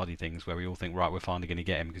classic Vardy things where we all think, right, we're finally going to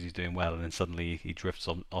get him because he's doing well, and then suddenly he drifts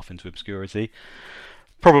off into obscurity.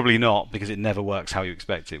 Probably not, because it never works how you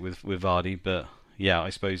expect it with Vardy. But yeah, I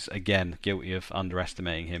suppose, again, guilty of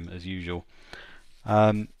underestimating him as usual.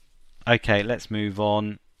 Okay, let's move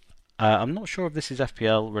on. I'm not sure if this is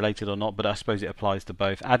FPL related or not, but I suppose it applies to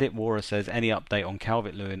both. Adit Wara says, any update on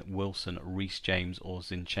Calvert-Lewin, Wilson, Reece James or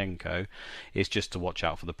Zinchenko? It's just to watch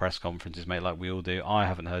out for the press conferences, mate, like we all do. I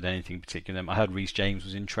haven't heard anything particular. I heard Reece James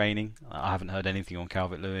was in training. I haven't heard anything on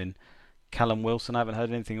Calvert-Lewin. Callum Wilson, I haven't heard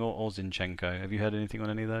anything, or Zinchenko. Have you heard anything on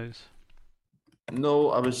any of those? No,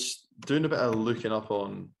 I was doing a bit of looking up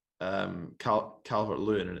on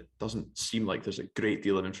Calvert-Lewin, and it doesn't seem like there's a great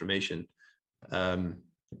deal of information.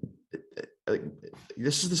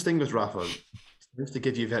 This is the thing with Rafa. He has to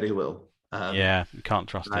give you very little. Yeah, you can't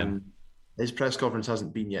trust him. His press conference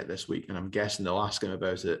hasn't been yet this week, and I'm guessing they'll ask him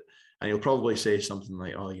about it, and he'll probably say something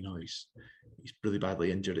like, "Oh, he's really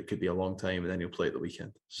badly injured. It could be a long time," and then he'll play at the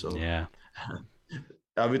weekend. So yeah,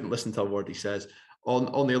 I wouldn't listen to a word he says.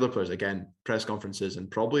 On the other players, again, press conferences, and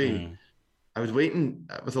probably I was waiting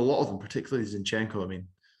with a lot of them, particularly Zinchenko. I mean,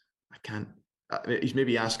 he's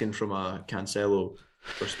maybe asking from a Cancelo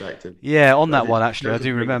perspective. Yeah, on that one actually, I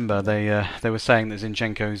do remember they were saying that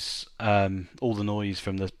Zinchenko's all the noise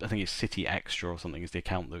from I think it's City Extra or something is the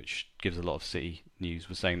account which gives a lot of City news,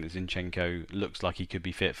 was saying that Zinchenko looks like he could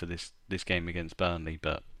be fit for this game against Burnley,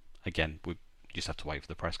 but again we just have to wait for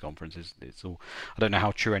the press conferences. It's all, I don't know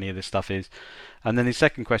how true any of this stuff is. And then his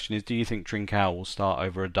second question is, do you think Trincao will start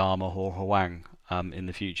over Adama or Hwang? in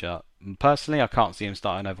the future. Personally, I can't see him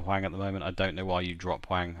starting over Hwang at the moment. I don't know why you drop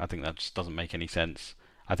Hwang. I think that just doesn't make any sense.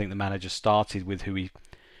 I think the manager started with who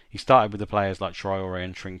he started with the players like Traore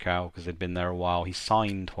and Trincao because they'd been there a while. He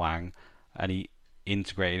signed Hwang and he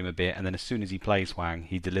integrated him a bit, and then as soon as he plays Hwang,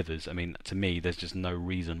 he delivers. I mean, to me, there's just no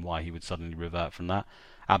reason why he would suddenly revert from that.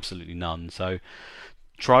 Absolutely none. So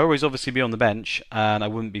Traore is obviously be on the bench, and I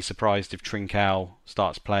wouldn't be surprised if Trincao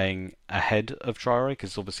starts playing ahead of Traore,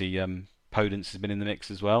 because obviously Podence has been in the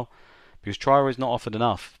mix as well, because Traore is not offered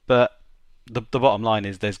enough. But the bottom line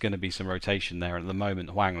is there's going to be some rotation there, and at the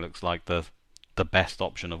moment Hwang looks like the best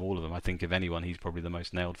option of all of them. I think if anyone, he's probably the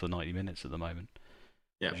most nailed for 90 minutes at the moment.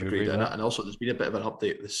 Yeah, agreed. And also there's been a bit of an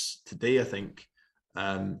update today, I think.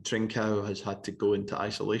 Trincao has had to go into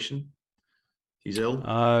isolation. He's ill.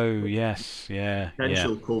 Oh, yes. Yeah.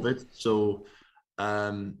 Potential COVID. So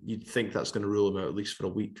you'd think that's going to rule him out at least for a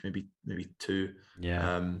week, maybe 2.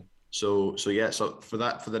 Yeah. So for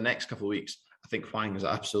the next couple of weeks, I think Hwang is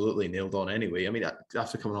absolutely nailed on anyway. I mean,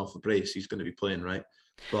 after coming off the brace, he's going to be playing, right?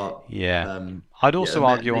 But yeah, I'd also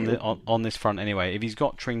argue on this front anyway. If he's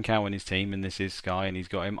got Trincao in his team and this is Sky and he's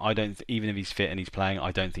got him, I don't even if he's fit and he's playing,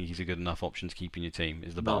 I don't think he's a good enough option to keep in your team.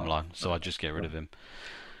 Is the bottom line. So I'd just get rid of him.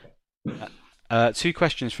 2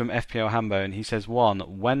 questions from FPL Hambo, and he says, 1,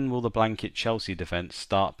 when will the blanket Chelsea defence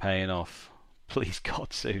start paying off? Please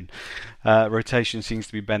God, soon. Rotation seems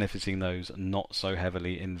to be benefiting those not so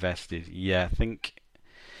heavily invested. Yeah, I think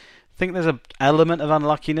there's an element of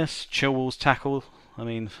unluckiness. Chilwell's tackle, I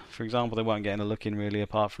mean, for example, they weren't getting a look in really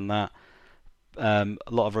apart from that. A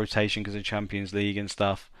lot of rotation because of Champions League and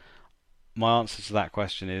stuff. My answer to that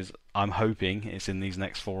question is I'm hoping it's in these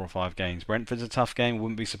next 4 or 5 games. Brentford's a tough game.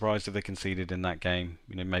 Wouldn't be surprised if they conceded in that game.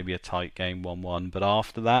 Maybe a tight game, 1-1. But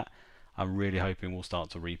after that, I'm really hoping we'll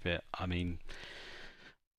start to reap it. I mean,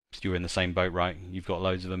 you're in the same boat, right? You've got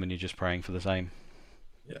loads of them and you're just praying for the same.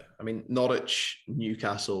 Yeah, I mean, Norwich,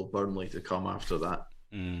 Newcastle, Burnley to come after that.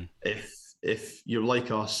 If you're like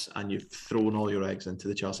us and you've thrown all your eggs into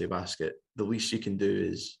the Chelsea basket, the least you can do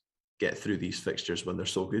is get through these fixtures when they're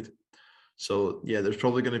so good. So, yeah, there's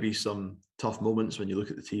probably going to be some tough moments when you look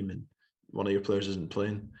at the team and one of your players isn't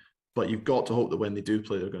playing. But you've got to hope that when they do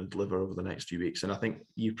play, they're going to deliver over the next few weeks. And I think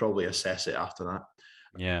you probably assess it after that.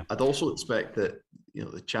 Yeah. I'd also expect that,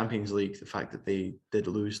 the Champions League, the fact that they did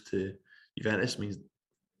lose to Juventus means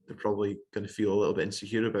they're probably going to feel a little bit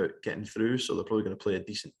insecure about getting through. So they're probably going to play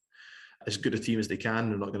as good a team as they can.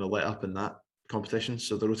 They're not going to let up in that competition.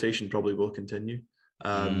 So the rotation probably will continue.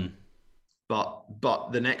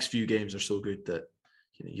 But the next few games are so good that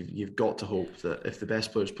you've got to hope that if the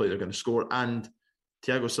best players play, they're going to score. And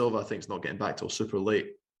Thiago Silva, I think, is not getting back till super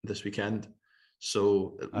late this weekend.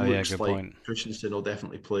 So it looks like Christensen will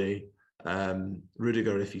definitely play.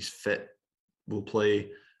 Rudiger, if he's fit, will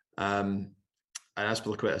play. And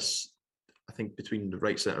Azpilicueta, I think between the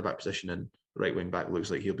right centre-back position and right wing-back,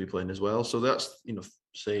 looks like he'll be playing as well. So that's,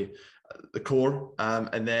 say, the core.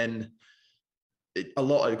 And then a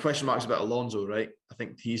lot of question marks about Alonso, right? I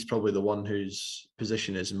think he's probably the one whose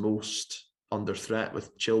position is most under threat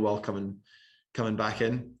with Chilwell coming back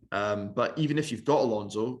in. But even if you've got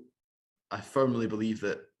Alonso, I firmly believe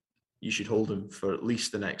that you should hold him for at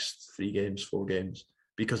least the next 3 games, 4 games.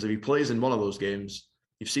 Because if he plays in one of those games,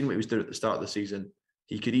 you've seen what he was doing at the start of the season.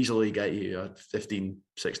 He could easily get you a 15,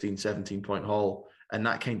 16, 17-point haul. And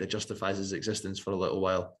that kind of justifies his existence for a little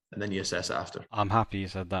while. And then you assess it after. I'm happy you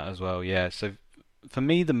said that as well, yeah. So for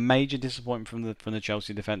me, the major disappointment from the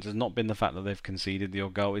Chelsea defence has not been the fact that they've conceded the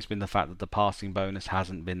odd goal. It's been the fact that the passing bonus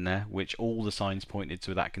hasn't been there, which all the signs pointed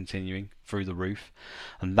to that continuing through the roof.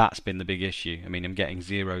 And that's been the big issue. I mean, I'm getting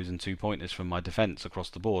 0s and 2-pointers from my defence across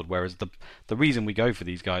the board, whereas the reason we go for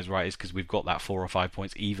these guys, right, is because we've got that 4 or 5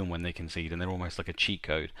 points even when they concede, and they're almost like a cheat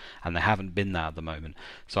code, and they haven't been that at the moment.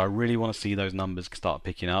 So I really want to see those numbers start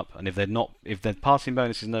picking up, and if their passing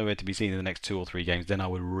bonus is nowhere to be seen in the next 2 or 3 games, then I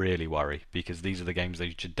would really worry, because these are the games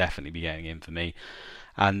they should definitely be getting in for me.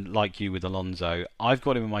 And like you with Alonso, I've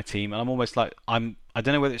got him in my team, and I'm almost like I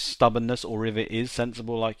don't know whether it's stubbornness or if it is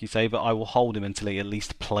sensible, like you say, but I will hold him until he at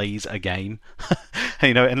least plays a game.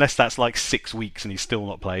 Unless that's like 6 weeks and he's still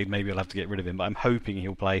not played, maybe I'll have to get rid of him. But I'm hoping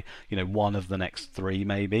he'll play, one of the next 3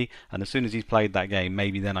 maybe. And as soon as he's played that game,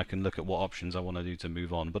 maybe then I can look at what options I want to do to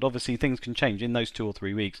move on. But obviously things can change. In those 2 or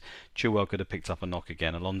 3 weeks, Chilwell could have picked up a knock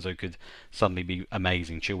again. Alonso could suddenly be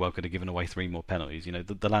amazing. Chilwell could have given away 3 more penalties.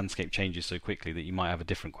 The landscape changes so quickly that you might have a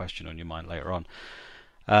different question on your mind later on.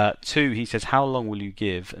 2, he says, how long will you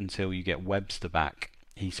give until you get Webster back?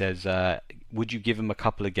 He says, would you give him a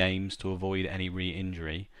couple of games to avoid any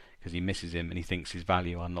re-injury? Because he misses him and he thinks his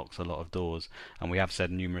value unlocks a lot of doors. And we have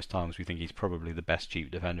said numerous times we think he's probably the best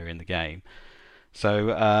cheap defender in the game.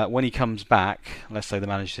 So when he comes back, let's say the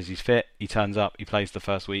manager says he's fit, he turns up, he plays the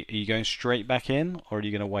first week. Are you going straight back in, or are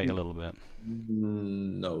you going to wait a little bit?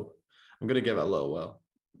 No, I'm going to give it a little while.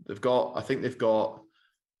 They've got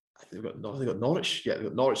Norwich. Yeah, they've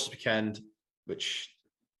got Norwich this weekend, which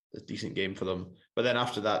is a decent game for them. But then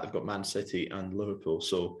after that, they've got Man City and Liverpool.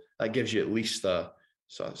 So that gives you at least a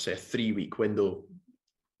 3-week window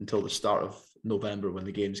until the start of November, when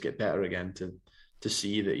the games get better again, to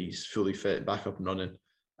see that he's fully fit, back up and running.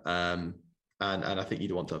 And I think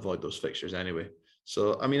you'd want to avoid those fixtures anyway.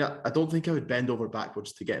 So I mean, I don't think I would bend over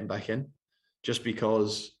backwards to get him back in, just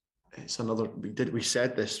because it's another. We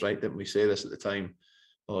said this, right? Didn't we say this at the time?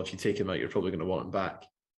 Well, if you take him out, you're probably going to want him back.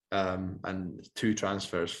 And 2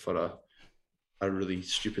 transfers for a really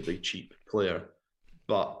stupidly cheap player.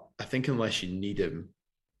 But I think unless you need him,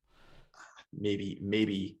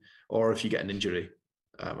 maybe, or if you get an injury,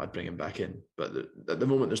 I'd bring him back in. But at the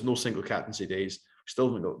moment, there's no single captaincy days. We still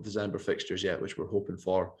haven't got December fixtures yet, which we're hoping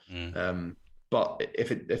for. But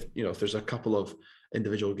if there's a couple of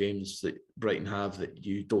individual games that Brighton have that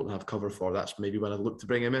you don't have cover for, that's maybe when I'd look to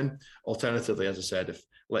bring him in. Alternatively, as I said, if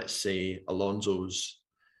let's say Alonso's,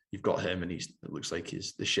 you've got him and it looks like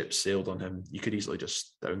the ship sailed on him, you could easily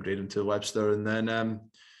just downgrade him to Webster, and then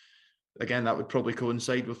again, that would probably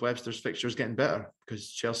coincide with Webster's fixtures getting better, because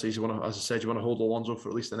Chelsea's as I said, you want to hold Alonso for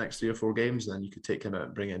at least the next 3 or 4 games, then you could take him out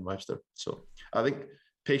and bring in Webster. So I think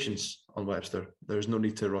patience on Webster. There's no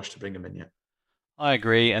need to rush to bring him in yet. I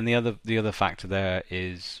agree, and the other factor there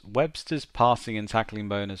is Webster's passing and tackling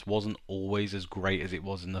bonus wasn't always as great as it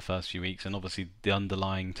was in the first few weeks, and obviously the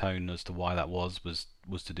underlying tone as to why that was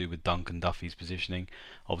to do with Dunk and Duffy's positioning.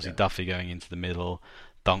 Obviously, Duffy going into the middle,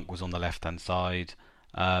 Dunk was on the left-hand side.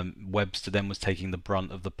 Webster then was taking the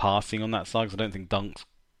brunt of the passing on that side, because I don't think Dunk's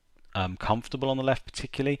comfortable on the left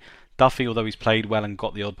particularly. Duffy, although he's played well and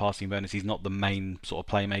got the odd passing bonus, he's not the main sort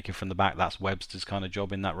of playmaker from the back. That's Webster's kind of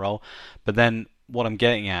job in that role. But then what I'm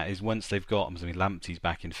getting at is once they've got, Lamptey's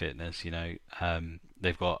back in fitness,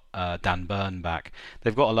 they've got Dan Burn back.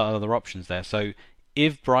 They've got a lot of other options there. So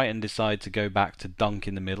if Brighton decide to go back to Dunk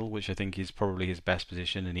in the middle, which I think is probably his best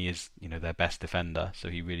position, and he is, their best defender, so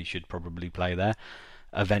he really should probably play there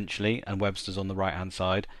eventually, and Webster's on the right-hand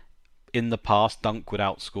side. In the past, Dunk would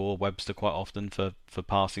outscore Webster quite often for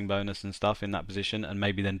passing bonus and stuff in that position, and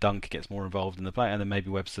maybe then Dunk gets more involved in the play, and then maybe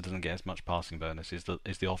Webster doesn't get as much passing bonus, is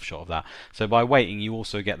the offshot of that. So by waiting, you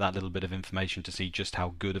also get that little bit of information to see just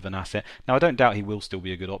how good of an asset. Now, I don't doubt he will still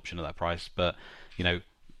be a good option at that price, but,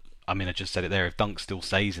 I just said it there. If Dunk still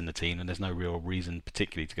stays in the team, then there's no real reason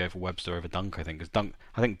particularly to go for Webster over Dunk, I think. Because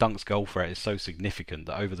I think Dunk's goal threat is so significant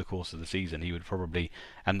that over the course of the season, he would probably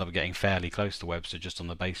end up getting fairly close to Webster, just on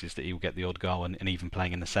the basis that he will get the odd goal, and even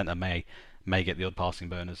playing in the centre may get the odd passing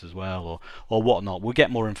bonus as well, or whatnot. We'll get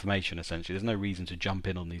more information, essentially. There's no reason to jump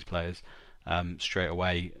in on these players straight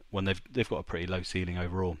away when they've got a pretty low ceiling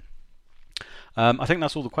overall. I think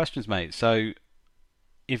that's all the questions, mate. So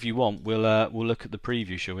if you want, we'll look at the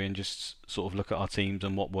preview, shall we, and just sort of look at our teams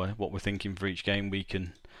and what we're thinking for each game week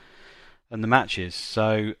and the matches.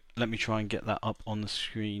 So let me try and get that up on the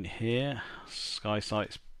screen here. Sky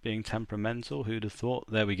Site's being temperamental. Who'd have thought?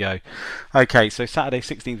 There we go. Okay, so Saturday,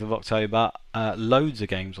 16th of October. Loads of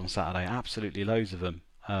games on Saturday. Absolutely loads of them.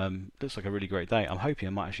 Looks like a really great day. I'm hoping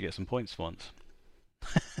I might actually get some points for once.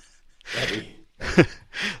 Ready.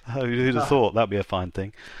 Who'd have thought? That'd be a fine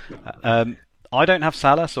thing. I don't have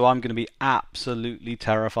Salah, so I'm going to be absolutely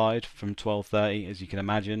terrified from 12:30, as you can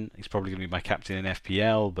imagine. He's probably going to be my captain in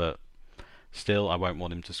FPL, but still, I won't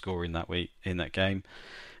want him to score in that game,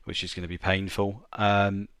 which is going to be painful.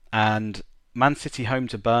 And Man City home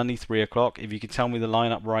to Burnley, 3 o'clock. If you could tell me the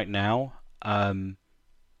lineup right now, I'd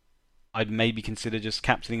maybe consider just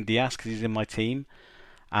captaining Diaz because he's in my team.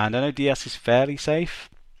 And I know Diaz is fairly safe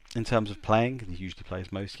in terms of playing, because he usually plays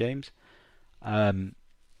most games.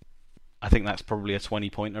 I think that's probably a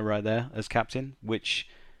 20-pointer right there as captain, which,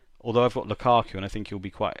 although I've got Lukaku and I think he'll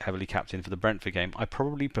be quite heavily captain for the Brentford game, I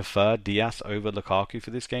probably prefer Diaz over Lukaku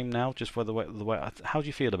for this game now, just for the way. How do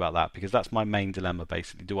you feel about that? Because that's my main dilemma,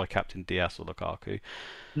 basically. Do I captain Diaz or Lukaku?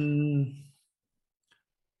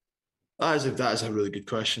 That is a really good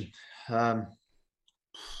question. I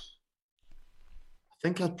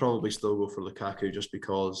think I'd probably still go for Lukaku, just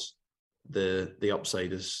because the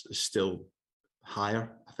upside is still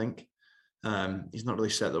higher, I think. He's not really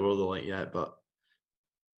set the world alight yet, but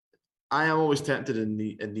I am always tempted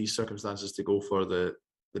in these circumstances to go for the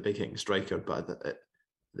big hitting striker. But at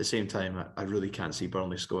the same time, I really can't see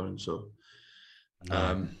Burnley scoring. So,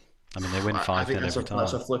 no. They win 5-0 every time.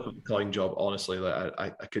 That's a flip of the coin job, honestly. Like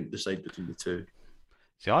I couldn't decide between the two.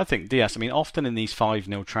 See, I think Diaz. I mean, often in these 5-0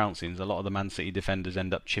 trouncings, a lot of the Man City defenders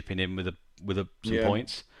end up chipping in with some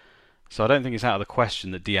points. So I don't think it's out of the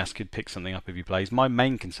question that Diaz could pick something up if he plays. My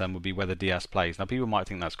main concern would be whether Diaz plays. Now, people might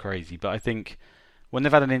think that's crazy, but I think when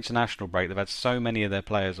they've had an international break, they've had so many of their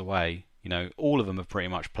players away. All of them have pretty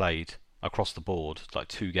much played across the board, like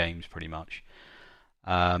 2 games pretty much.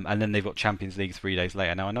 And then they've got Champions League 3 days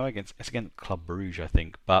later. Now I know it's against Club Brugge, I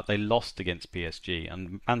think, but they lost against PSG.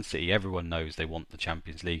 And Man City, everyone knows they want the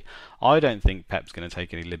Champions League. I don't think Pep's going to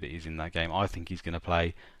take any liberties in that game. I think he's going to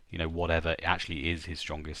play, whatever actually is his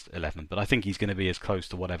strongest 11. But I think he's going to be as close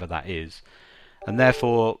to whatever that is. And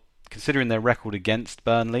therefore, considering their record against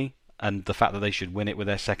Burnley and the fact that they should win it with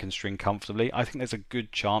their second string comfortably, I think there's a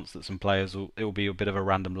good chance that some players it will be a bit of a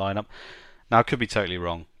random lineup. Now, I could be totally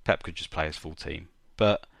wrong. Pep could just play his full team.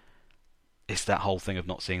 But it's that whole thing of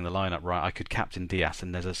not seeing the lineup right. I could captain Diaz,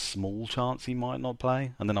 and there's a small chance he might not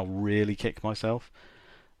play, and then I'll really kick myself.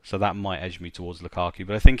 So that might edge me towards Lukaku.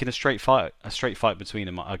 But I think in a straight fight between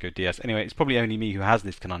them, I'll go Diaz. Anyway, it's probably only me who has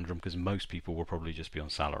this conundrum because most people will probably just be on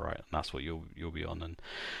Salah, right? And that's what you'll be on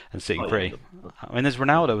and sitting pretty. I mean, there's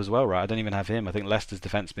Ronaldo as well, right? I don't even have him. I think Leicester's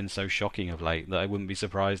defence has been so shocking of late that I wouldn't be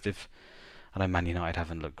surprised if. I know Man United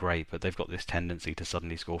haven't looked great, but they've got this tendency to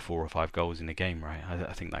suddenly score 4 or 5 goals in a game, right?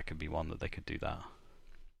 I think that could be one that they could do that.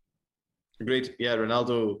 Agreed. Yeah,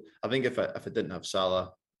 Ronaldo. I think if I didn't have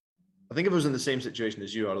Salah, I think if I was in the same situation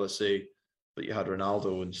as you are, let's say, but you had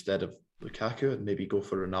Ronaldo instead of Lukaku, I'd maybe go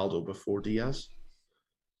for Ronaldo before Diaz.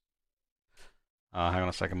 Hang on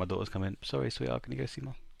a second, my daughter's come in. Sorry, sweetheart, can you go see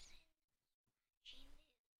Mum?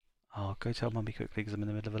 Oh, go tell Mummy quickly because I'm in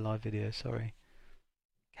the middle of a live video. Sorry.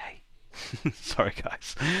 Okay. Sorry,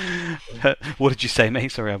 guys. What did you say,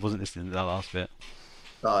 mate? Sorry, I wasn't listening to that last bit.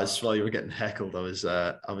 It's while you were getting heckled. I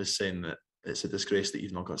was saying that it's a disgrace that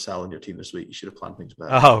you've not got Salah in your team this week. You should have planned things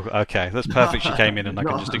better. Oh, okay. That's perfect. She came in, and I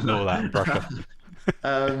can just ignore that and brush off.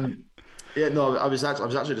 Yeah, no, I was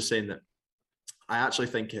actually just saying that I actually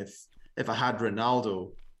think if I had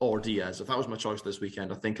Ronaldo or Diaz, if that was my choice this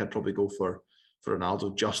weekend, I think I'd probably go for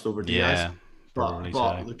Ronaldo just over Diaz. Yeah, but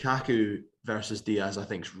Lukaku versus Diaz, I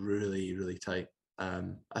think is really, really tight. I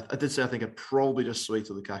did say I think I'd probably just sway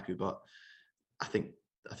to Lukaku, but I think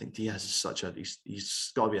Diaz is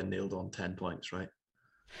he's got to be a nailed on 10 points, right?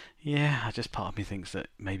 Yeah, just part of me thinks that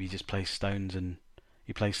maybe he just plays Stones and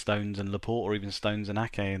Laporte, or even Stones and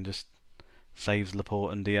Ake, and just saves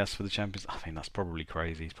Laporte and Diaz for the Champions. I think that's probably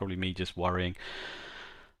crazy. It's probably me just worrying.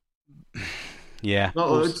 Yeah.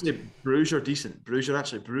 No, I would say Bruges are decent.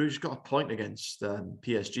 Bruges got a point against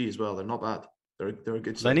PSG as well. They're not bad. They're a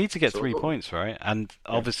good side. They need to get 3 points, right? And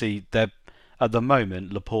obviously they're at the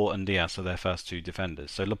moment Laporte and Diaz are their first 2 defenders.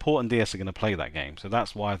 So Laporte and Diaz are going to play that game. So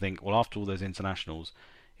that's why I think, well, after all those internationals,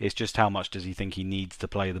 it's just how much does he think he needs to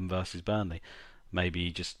play them versus Burnley.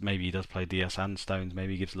 Maybe he does play Diaz and Stones.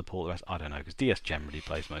 Maybe he gives Laporte the rest. I don't know, because Diaz generally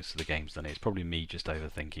plays most of the games, doesn't he? It's probably me just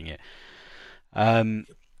overthinking it.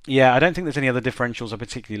 Yeah, I don't think there's any other differentials I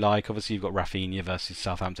particularly like. Obviously, you've got Rafinha versus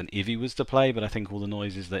Southampton if he was to play, but I think all the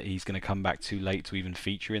noise is that he's going to come back too late to even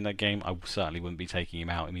feature in that game. I certainly wouldn't be taking him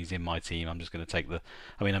out. I mean, he's in my team. I'm just going to take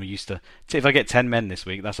I'm used to... If I get 10 men this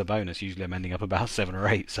week, that's a bonus. Usually I'm ending up about 7 or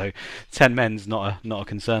 8, so 10 men's not a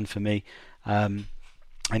concern for me. And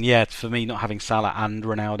yeah, for me, not having Salah and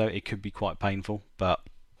Ronaldo, it could be quite painful, but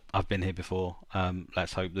I've been here before.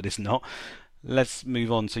 Let's hope that it's not. Let's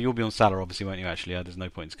move on. So you'll be on Salah, obviously, won't you? Actually, there's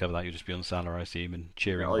no point to cover that. You'll just be on Salah, I assume, and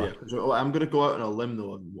cheering. Oh yeah. So I'm going to go out on a limb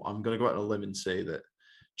though. I'm going to go out on a limb and say that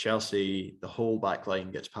Chelsea, the whole back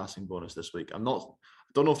line gets passing bonus this week. I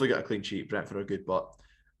don't know if they get a clean sheet. Brentford are good, but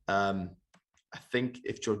I think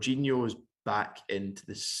if Jorginho is back into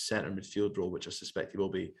the centre midfield role, which I suspect he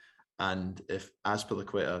will be, and if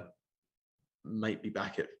Azpilicueta might be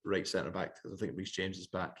back at right centre back because I think Reece James is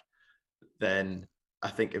back, then I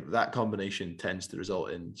think if that combination tends to result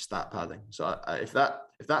in stat padding. So if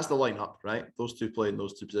that's the lineup, right, those two play in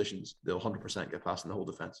those two positions, they'll 100% get past in the whole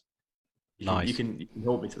defence. Nice. You can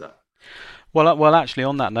hold me to that. Well, actually,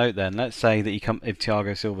 on that note, then let's say that if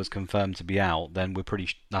Thiago Silva's confirmed to be out, then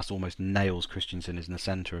that's almost nails Christensen is in the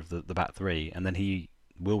centre of the back three, and then he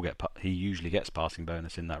usually gets passing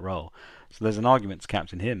bonus in that role. So there's an argument to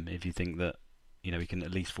captain him if you think that he can at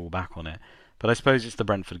least fall back on it. But I suppose it's the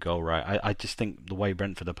Brentford goal, right? I just think the way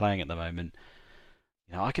Brentford are playing at the moment,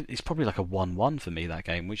 it's probably like a 1-1 for me, that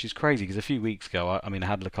game, which is crazy because a few weeks ago, I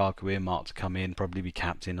had Lukaku earmarked to come in, probably be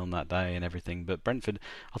captain on that day and everything. But Brentford,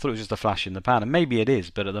 I thought it was just a flash in the pan, and maybe it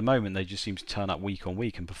is, but at the moment they just seem to turn up week on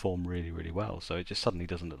week and perform really, really well. So it just suddenly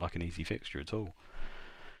doesn't look like an easy fixture at all.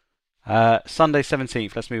 Sunday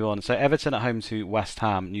 17th, let's move on. So Everton at home to West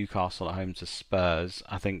Ham, Newcastle at home to Spurs.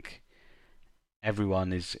 I think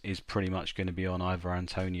everyone is pretty much going to be on either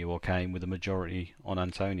Antonio or Kane, with a majority on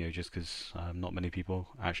Antonio, just because not many people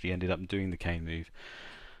actually ended up doing the Kane move.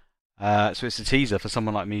 So it's a teaser for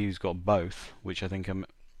someone like me who's got both, which I think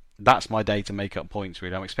that's my day to make up points.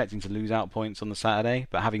 Really, I'm expecting to lose out points on the Saturday,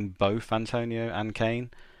 but having both Antonio and Kane,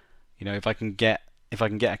 if I can get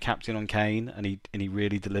a captain on Kane and he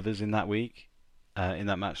really delivers in that week, in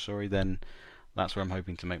that match, sorry, then that's where I'm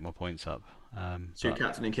hoping to make my points up. So you're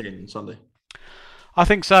captaining Kane on Sunday? I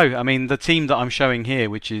think so. I mean, the team that I'm showing here,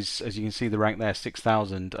 which is, as you can see, the rank there,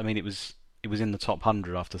 6,000. I mean, it was in the top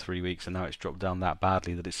 100 after 3 weeks, and now it's dropped down that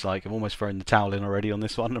badly that it's like I've almost thrown the towel in already on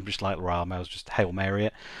this one. I'm just like, right, I may as well just Hail Mary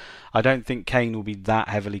it. I don't think Kane will be that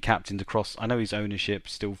heavily captained across. I know his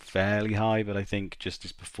ownership's still fairly high, but I think just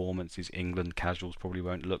his performance, his England casuals probably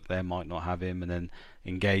won't look there, might not have him, and then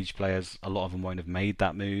engaged players, a lot of them won't have made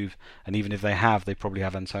that move, and even if they have, they probably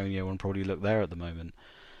have Antonio and probably look there at the moment.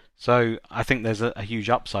 So I think there's a huge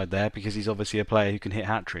upside there because he's obviously a player who can hit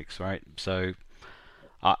hat-tricks, right? So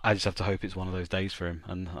I just have to hope it's one of those days for him,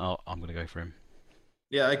 and I'm going to go for him.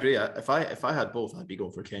 Yeah, I agree. If I had both, I'd be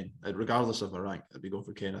going for Kane. Regardless of my rank, I'd be going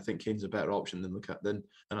for Kane. I think Kane's a better option than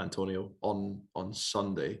Antonio on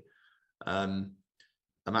Sunday. I'm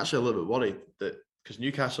actually a little bit worried that because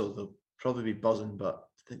Newcastle, they'll probably be buzzing, but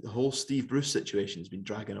I think the whole Steve Bruce situation has been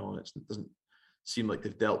dragging on. It doesn't seem like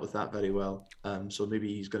they've dealt with that very well. So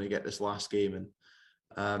maybe he's going to get this last game,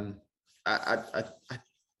 and I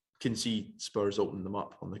can see Spurs opening them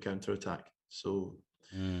up on the counter attack. So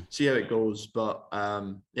see how it goes. But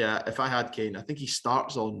yeah, if I had Kane, I think he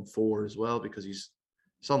starts on 4 as well because it's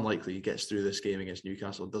unlikely he gets through this game against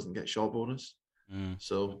Newcastle and doesn't get shot bonus.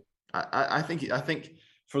 So I think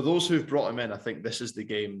for those who've brought him in, I think this is the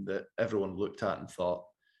game that everyone looked at and thought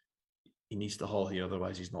he needs to haul here,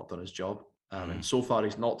 otherwise he's not done his job. And so far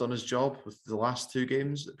he's not done his job with the last 2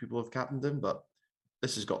 games that people have captained him, but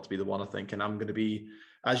this has got to be the one, I think. And I'm going to be,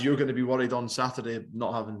 as you're going to be worried on Saturday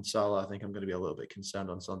not having Salah, I think I'm going to be a little bit concerned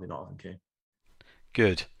on Sunday not having Kane.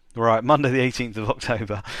 Good. Right, Monday the 18th of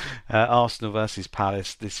October, Arsenal versus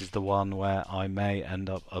Palace. This is the one where I may end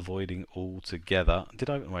up avoiding altogether.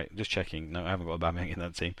 Wait, just checking. No, I haven't got Aubameyang in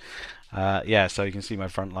that team. Yeah, so you can see my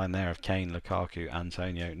front line there of Kane, Lukaku,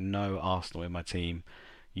 Antonio. No Arsenal in my team.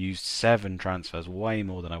 Used 7 transfers, way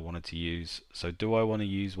more than I wanted to use. So do I want to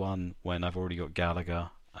use one when I've already got Gallagher?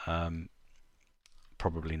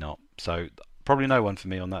 Probably not. So probably no one for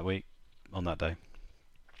me on that day.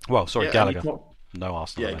 Well, sorry, yeah, Gallagher. No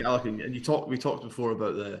Arsenal. Yeah, Gallagher. And we talked before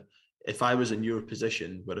about if I was in your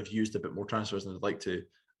position where I've used a bit more transfers than I'd like to,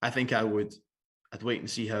 I think I'd wait and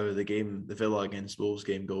see how the Villa against Wolves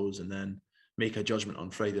game goes, and then make a judgment on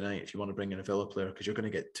Friday night if you want to bring in a Villa player, because you're going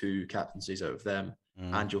to get 2 captaincies out of them,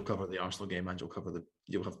 and you'll cover the Arsenal game, and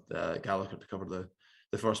you'll have Gallagher to cover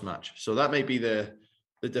the first match. So that might be the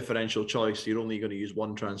differential choice. You're only going to use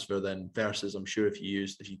 1 transfer then, versus I'm sure if you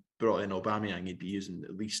brought in Aubameyang, you'd be using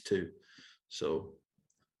at least 2. So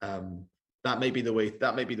that may be the way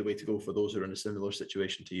to go for those who are in a similar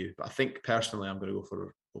situation to you. But I think personally, I'm going to go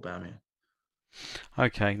for Aubameyang.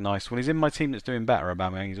 Okay, nice. Well, he's in my team that's doing better,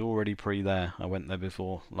 Aubameyang. He's already there. I went there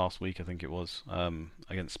before last week, I think it was,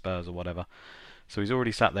 against Spurs or whatever. So he's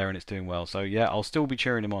already sat there and it's doing well. So yeah, I'll still be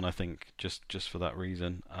cheering him on, I think, just for that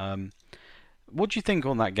reason. What do you think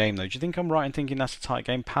on that game, though? Do you think I'm right in thinking that's a tight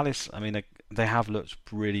game? Palace, I mean, they have looked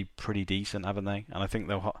really pretty decent, haven't they? And I think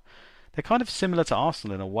they're kind of similar to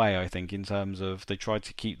Arsenal in a way, I think, in terms of they tried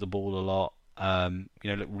to keep the ball a lot,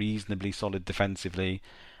 look reasonably solid defensively,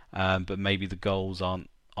 but maybe the goals aren't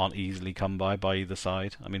easily come by either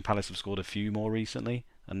side. I mean, Palace have scored a few more recently,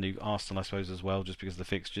 and Arsenal, I suppose, as well, just because of the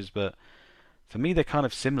fixtures. But for me, they're kind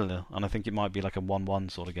of similar, and I think it might be like a 1-1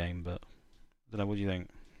 sort of game. But I don't know. What do you think?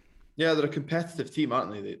 Yeah, they're a competitive team,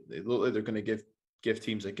 aren't they? They look like they're going to give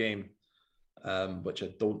teams a game, which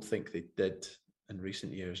I don't think they did in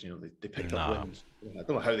recent years. They picked up wins. I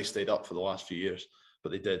don't know how they stayed up for the last few years,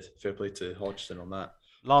 but they did. Fair play to Hodgson on that.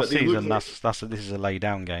 Last season, this is a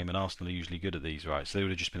lay-down game, and Arsenal are usually good at these, right? So they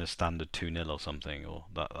would have just been a standard 2-0 or something, or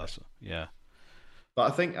that's yeah. But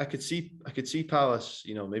I think I could see Palace,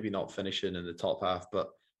 maybe not finishing in the top half,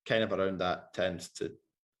 but kind of around that 10th to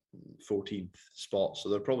 14th spot. So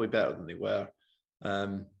they're probably better than they were.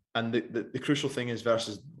 And the crucial thing is,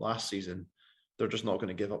 versus last season, they're just not going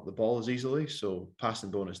to give up the ball as easily. So passing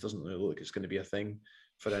bonus doesn't really look like it's going to be a thing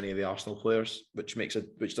for any of the Arsenal players, which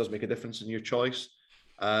does make a difference in your choice.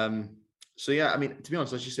 So yeah, I mean, to be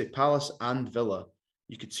honest, as you say, Palace and Villa,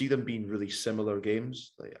 you could see them being really similar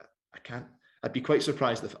games. I'd be quite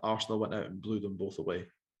surprised if Arsenal went out and blew them both away.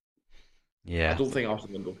 Yeah. I don't think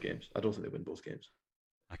Arsenal win both games. I don't think they win both games.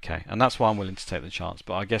 Okay, and that's why I'm willing to take the chance.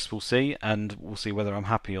 But I guess we'll see, and we'll see whether I'm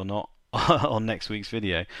happy or not on next week's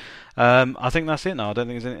video. I think that's it now. I don't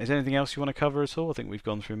think is there anything else you want to cover at all? I think we've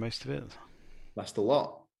gone through most of it. That's the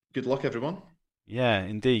lot. Good luck, everyone. Yeah,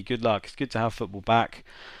 indeed. Good luck. It's good to have football back.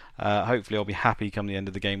 Hopefully I'll be happy come the end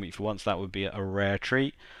of the game week for once. That would be a rare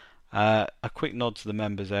treat. A quick nod to the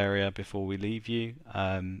members area before we leave you.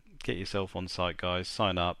 Get yourself on site, guys.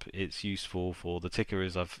 Sign up. It's useful for the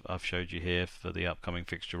tickers I've showed you here for the upcoming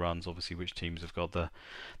fixture runs. Obviously, which teams have got the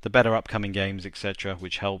better upcoming games, etc.,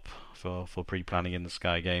 which help for pre-planning in the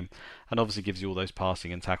Sky game, and obviously gives you all those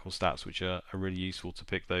passing and tackle stats, which are really useful to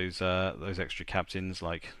pick those extra captains,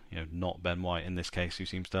 like not Ben White in this case, who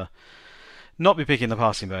seems to not be picking the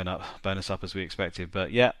passing bonus up as we expected.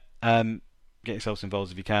 But yeah, get yourselves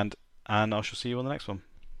involved if you can, and I shall see you on the next one.